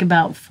looks like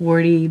about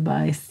 40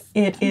 by...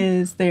 It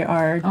is. They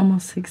are...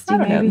 Almost 60, I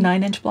don't maybe? know,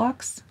 9-inch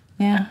blocks.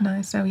 Yeah.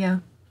 Nice. So, yeah.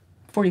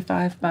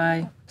 45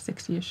 by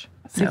 60-ish.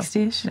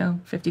 60-ish? No,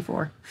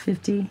 54.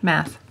 50.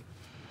 Math.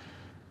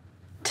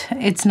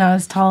 It's not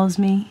as tall as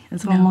me.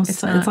 It's almost...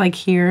 it's not. It's like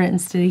here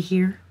instead of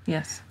here.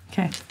 Yes.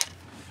 Okay.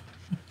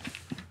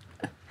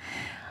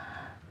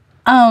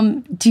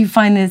 Do you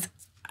find this...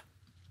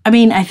 I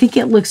mean, I think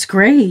it looks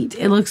great.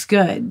 It looks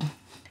good.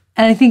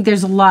 And I think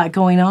there's a lot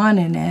going on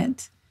in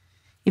it.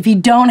 If you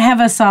don't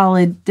have a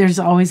solid, there's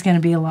always going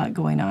to be a lot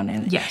going on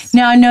in it. Yes.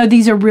 Now, I know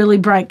these are really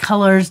bright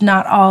colors.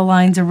 Not all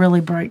lines are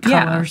really bright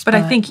Yeah, colors. but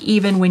I think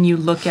even when you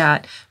look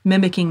at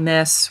mimicking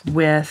this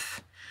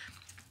with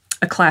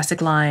a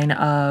classic line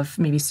of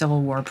maybe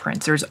Civil War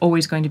prints, there's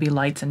always going to be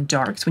lights and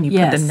darks when you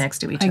put them next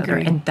to each other.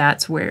 agree. And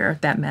that's where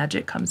that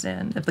magic comes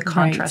in, of the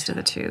contrast of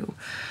the two.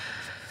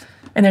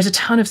 And there's a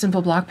ton of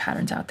simple block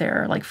patterns out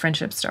there, like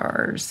friendship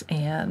stars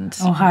and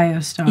Ohio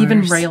stars.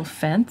 even rail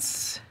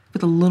fence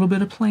with a little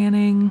bit of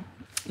planning.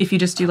 If you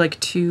just do like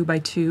 2 by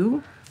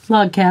 2.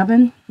 Log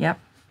cabin. Yep.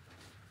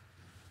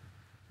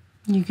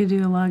 You could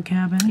do a log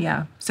cabin.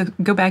 Yeah. So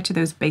go back to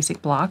those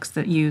basic blocks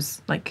that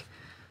use like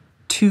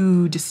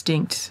 2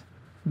 distinct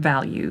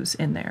values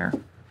in there.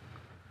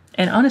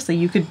 And honestly,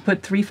 you could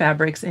put 3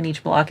 fabrics in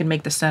each block and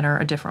make the center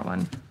a different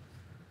one.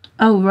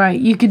 Oh, right.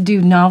 You could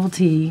do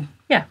novelty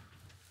Yeah.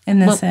 in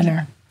the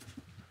center.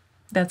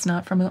 That's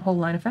not from a whole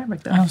line of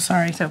fabric, though. Oh,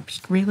 sorry. So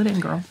just reel it in,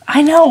 girl.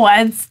 I know.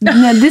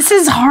 This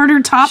is a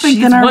harder topic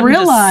than I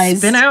realized.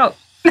 Spin out.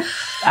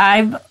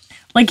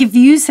 Like, if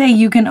you say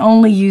you can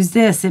only use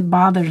this, it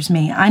bothers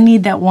me. I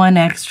need that one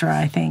extra,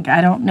 I think.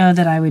 I don't know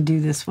that I would do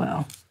this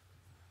well.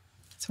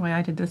 That's why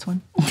I did this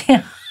one.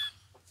 Yeah.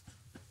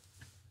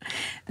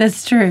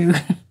 That's true.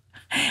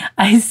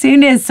 As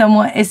soon as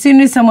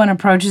someone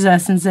approaches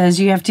us and says,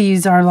 you have to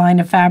use our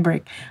line of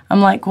fabric, I'm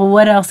like, well,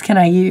 what else can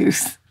I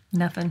use?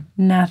 Nothing.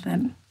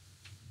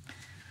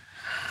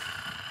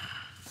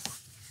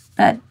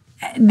 But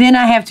then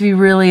I have to be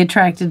really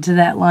attracted to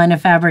that line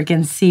of fabric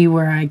and see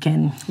where I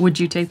can. Would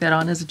you take that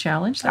on as a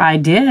challenge, though? I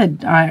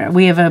did.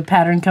 We have a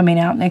pattern coming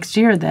out next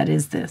year that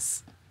is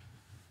this.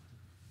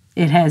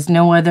 It has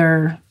no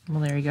other. Well,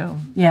 there you go.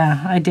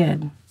 Yeah, I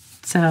did.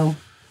 So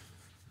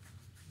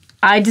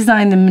I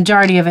designed the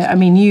majority of it. I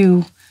mean,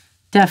 you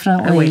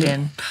definitely. I weighed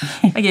in.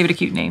 I gave it a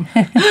cute name.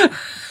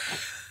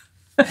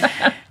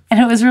 And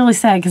it was really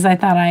sad because I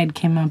thought I had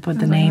came up with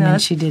the name and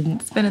she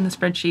didn't. It's been in the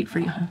spreadsheet for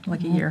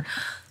like a year.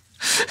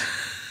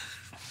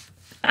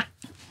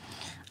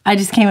 I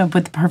just came up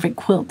with the perfect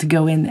quilt to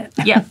go in it.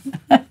 Yeah.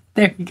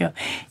 There you go.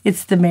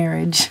 It's the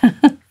marriage.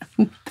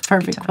 The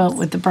perfect quilt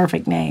with the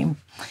perfect name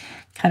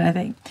kind of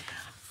thing.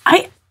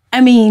 I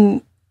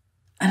mean,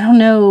 I don't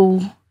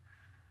know.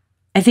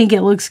 I think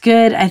it looks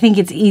good. I think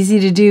it's easy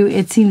to do.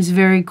 It seems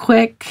very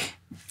quick.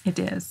 It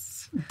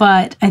is.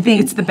 But I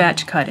think it's the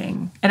batch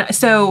cutting. And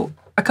so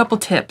a couple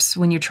tips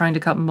when you're trying to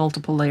cut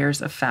multiple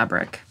layers of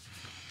fabric.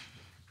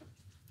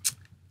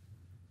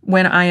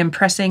 When I am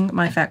pressing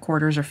my fat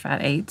quarters or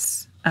fat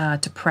eighths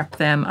to prep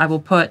them, I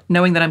will put,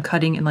 knowing that I'm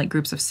cutting in like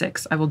groups of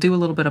 6, I will do a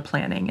little bit of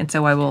planning. And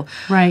so I will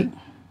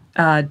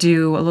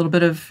do a little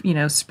bit of,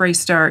 spray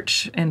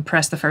starch and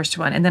press the first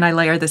one. And then I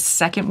layer the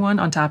second one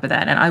on top of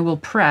that. And I will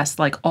press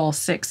like all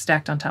 6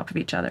 stacked on top of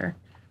each other.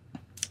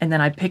 And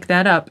then I pick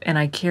that up and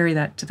I carry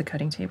that to the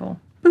cutting table.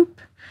 Boop.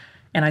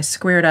 And I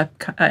square it up.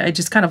 I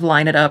just kind of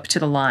line it up to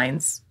the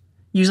lines,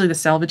 usually the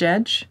selvage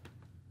edge.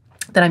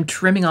 Then I'm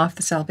trimming off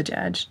the selvage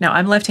edge. Now,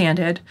 I'm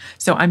left-handed,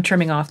 so I'm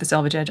trimming off the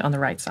selvage edge on the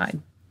right side.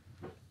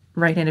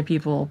 Right-handed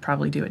people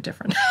probably do it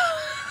different.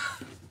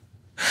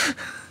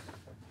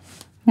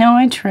 No,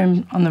 I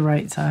trim on the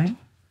right side.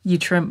 You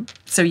trim,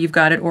 so you've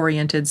got it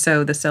oriented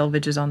so the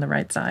selvage is on the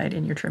right side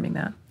and you're trimming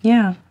that.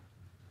 Yeah.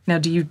 Now,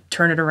 do you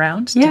turn it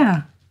around?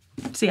 Yeah.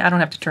 See, I don't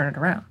have to turn it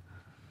around.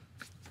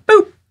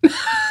 Boop!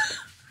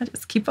 I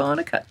just keep on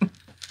a cutting.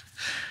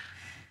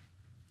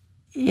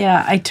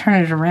 Yeah, I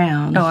turn it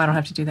around. Oh, I don't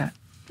have to do that.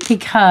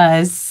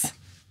 Because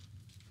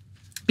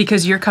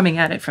you're coming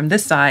at it from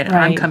this side and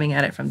I'm coming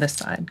at it from this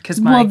side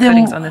because my then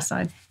cutting's on this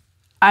side.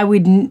 I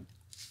would,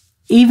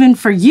 even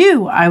for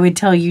you, I would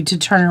tell you to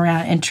turn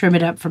around and trim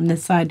it up from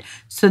this side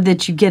so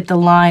that you get the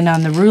line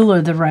on the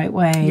ruler the right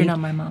way. You're not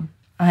my mom.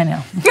 I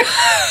know.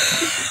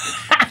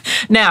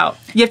 Now,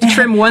 you have to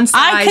trim one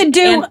side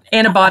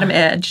and a bottom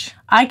edge.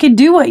 I could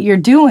do what you're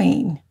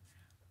doing,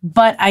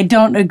 but I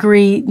don't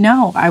agree.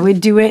 No, I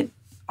would do it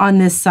on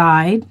this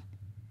side,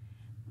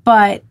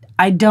 but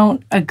I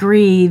don't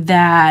agree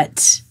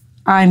that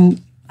I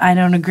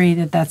don't agree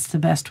that that's the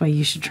best way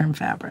you should trim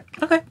fabric.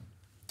 Okay.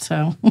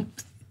 So,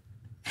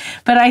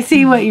 but I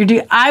see what you're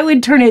doing. I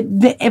would turn it,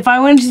 if I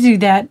wanted to do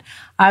that,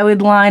 I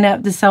would line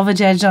up the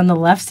selvage edge on the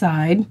left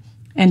side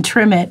and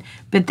trim it,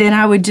 but then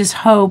I would just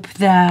hope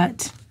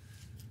that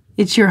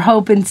it's your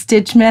hope and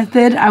stitch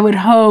method. I would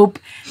hope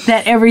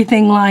that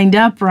everything lined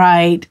up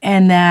right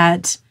and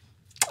that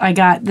I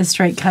got the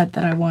straight cut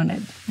that I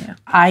wanted. Yeah.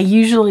 I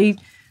usually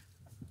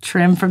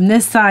trim from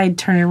this side,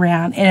 turn it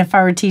around, and if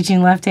I were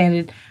teaching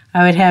left-handed,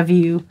 I would have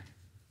you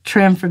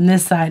trim from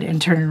this side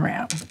and turn it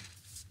around.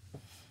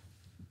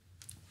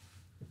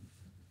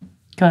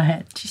 Go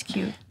ahead. She's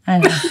cute. I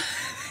know.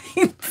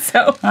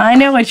 So I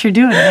know what you're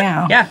doing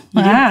now. Yeah.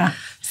 Ah.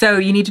 So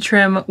you need to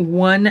trim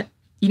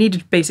you need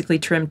to basically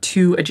trim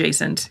 2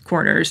 adjacent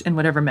corners in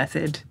whatever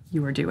method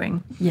you are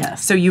doing.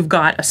 Yes. So you've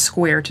got a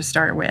square to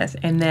start with,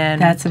 and then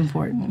That's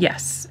important.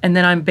 yes, and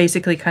then I'm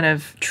basically kind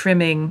of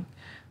trimming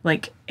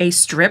like a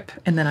strip,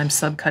 and then I'm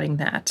subcutting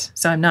that.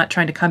 So I'm not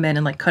trying to come in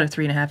and like cut a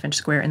 3.5-inch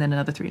square and then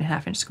another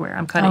 3.5-inch square.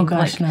 I'm cutting Oh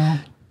gosh, no.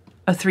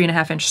 a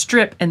 3.5-inch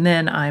strip, and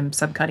then I'm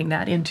subcutting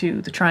that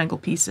into the triangle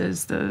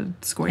pieces, the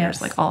squares,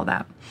 Yes. like all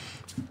that.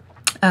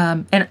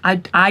 And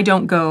I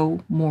don't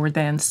go more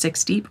than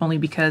 6 deep, only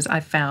because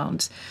I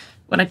found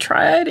when I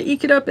try to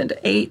eke it up into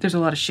 8, there's a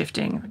lot of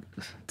shifting.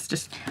 It's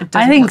just, it doesn't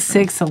I think work for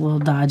me. 6 a little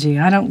dodgy.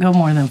 I don't go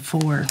more than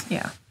 4.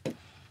 Yeah.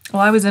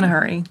 Well, I was in a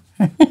hurry,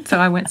 so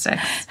I went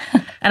 6.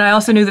 And I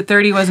also knew that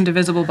 30 wasn't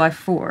divisible by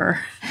 4.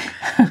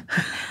 I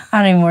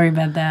don't even worry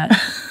about that.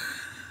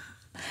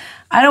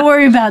 I don't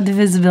worry about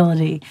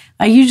divisibility.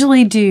 I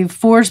usually do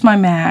 4's my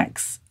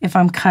max if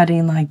I'm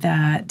cutting like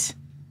that.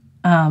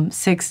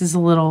 6 is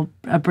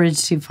a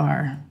bridge too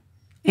far.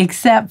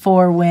 Except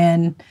for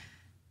when,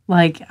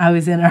 like, I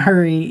was in a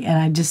hurry and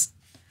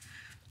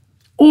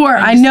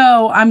I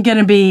know I'm going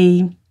to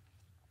be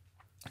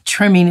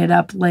trimming it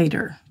up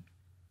later.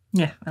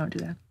 Yeah, I don't do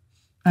that.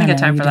 I got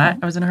time for that.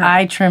 I was in a hurry.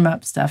 I trim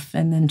up stuff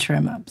and then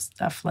trim up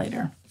stuff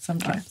later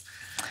sometimes.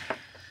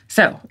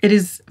 So it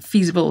is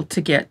feasible to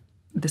get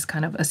this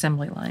kind of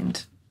assembly line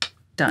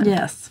done.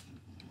 Yes.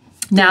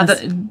 Now,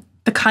 Yes.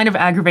 the kind of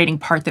aggravating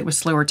part that was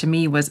slower to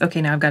me was,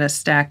 okay, now I've got a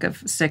stack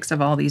of 6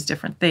 of all these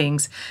different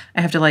things.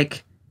 I have to,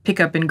 like, pick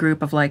up in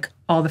group of, like,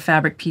 all the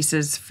fabric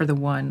pieces for the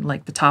one,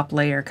 like, the top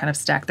layer, kind of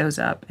stack those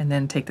up, and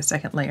then take the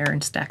second layer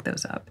and stack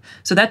those up.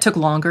 So that took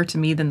longer to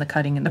me than the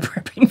cutting and the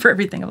prepping for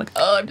everything. I'm like,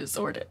 oh, I'm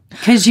disordered.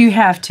 Because you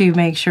have to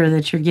make sure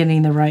that you're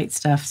getting the right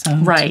stuff. So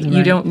Right.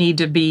 You don't need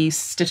to be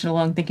stitching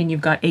along thinking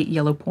you've got 8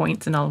 yellow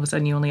points, and all of a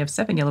sudden you only have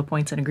 7 yellow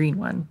points and a green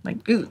one.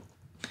 Like, ooh.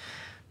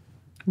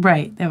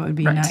 Right. That would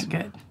be Right. not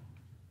good.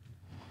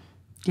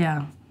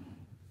 Yeah.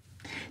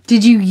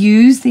 Did you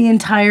use the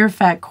entire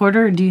fat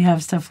quarter, or do you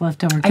have stuff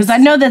left over? Because I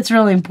know that's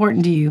really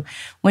important to you.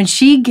 When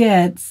she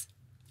gets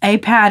a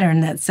pattern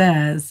that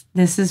says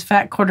this is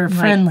fat quarter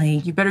friendly,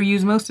 You better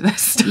use most of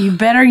this stuff. you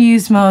better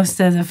use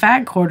most as a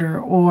fat quarter,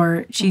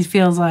 or she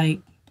feels like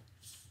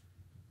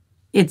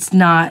it's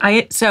not.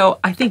 So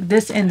I think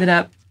this ended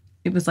up,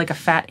 it was like a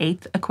fat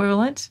 1/8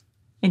 equivalent,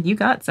 and you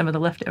got some of the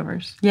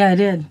leftovers. Yeah, I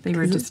did. They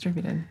were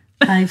distributed.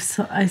 I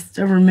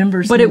still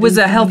remember. But it was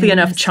a healthy somebody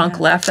enough missed chunk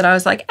that. left that I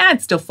was like,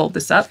 I'd still fold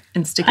this up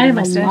and stick it I in have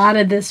my a stitch. lot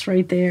of this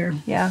right there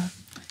Yeah.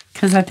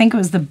 because I think it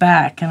was the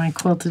back, and I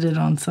quilted it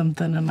on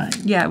something,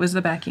 and Yeah, it was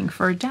the backing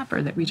for a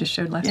Dapper that we just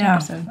showed last yeah,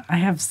 episode. I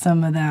have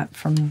some of that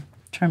from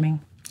trimming.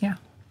 Yeah.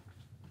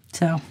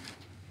 So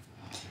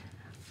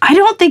I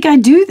don't think I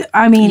do.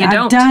 I mean, You I've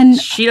don't. done.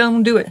 She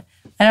don't do it.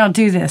 I don't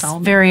do this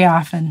very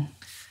often.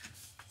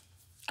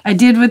 I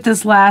did with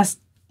this last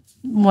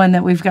one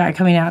that we've got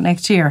coming out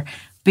next year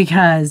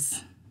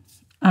because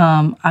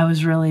I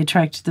was really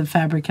attracted to the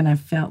fabric and I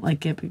felt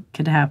like it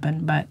could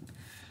happen. But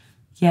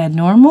yeah,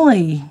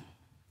 normally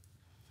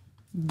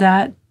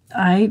that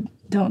I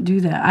don't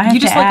do that. I have You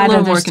just to like a add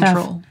little other more stuff.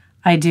 control.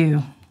 I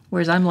do.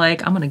 Whereas I'm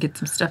like, I'm going to get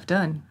some stuff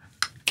done.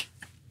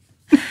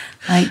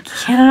 Like,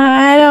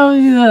 I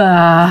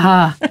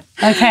don't.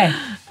 Okay.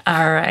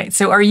 All right.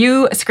 So are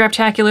you a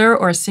scraptacular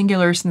or a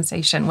singular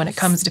sensation when it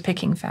comes to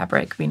picking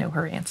fabric? We know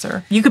her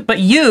answer. You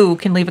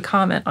can leave a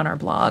comment on our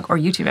blog or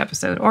YouTube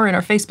episode or in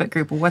our Facebook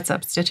group, What's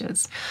Up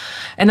Stitches.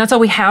 And that's all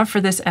we have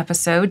for this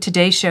episode.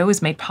 Today's show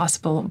is made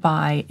possible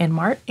by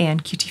EnMart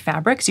and QT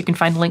Fabrics. You can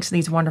find links to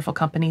these wonderful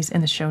companies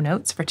in the show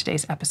notes for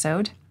today's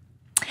episode.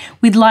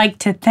 We'd like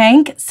to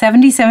thank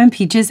 77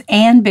 Peaches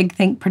and Big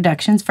Think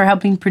Productions for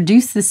helping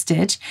produce this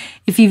stitch.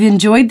 If you've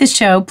enjoyed the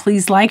show,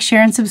 please like,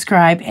 share, and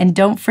subscribe. And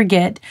don't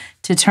forget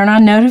to turn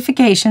on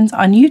notifications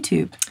on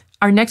YouTube.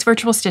 Our next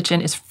virtual stitch-in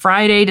is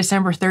Friday,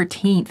 December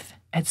 13th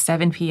at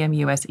 7 p.m.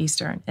 U.S.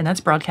 Eastern, and that's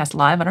broadcast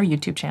live on our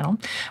YouTube channel.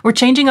 We're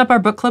changing up our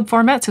book club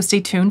format, so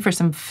stay tuned for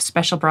some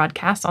special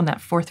broadcasts on that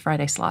 4th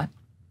Friday slot.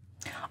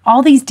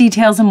 All these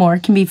details and more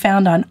can be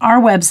found on our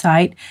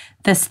website,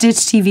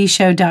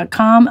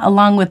 thestitchtvshow.com,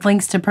 along with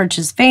links to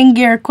purchase fan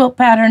gear, quilt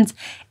patterns,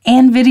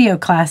 and video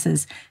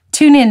classes.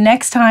 Tune in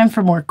next time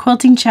for more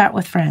quilting chat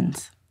with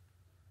friends.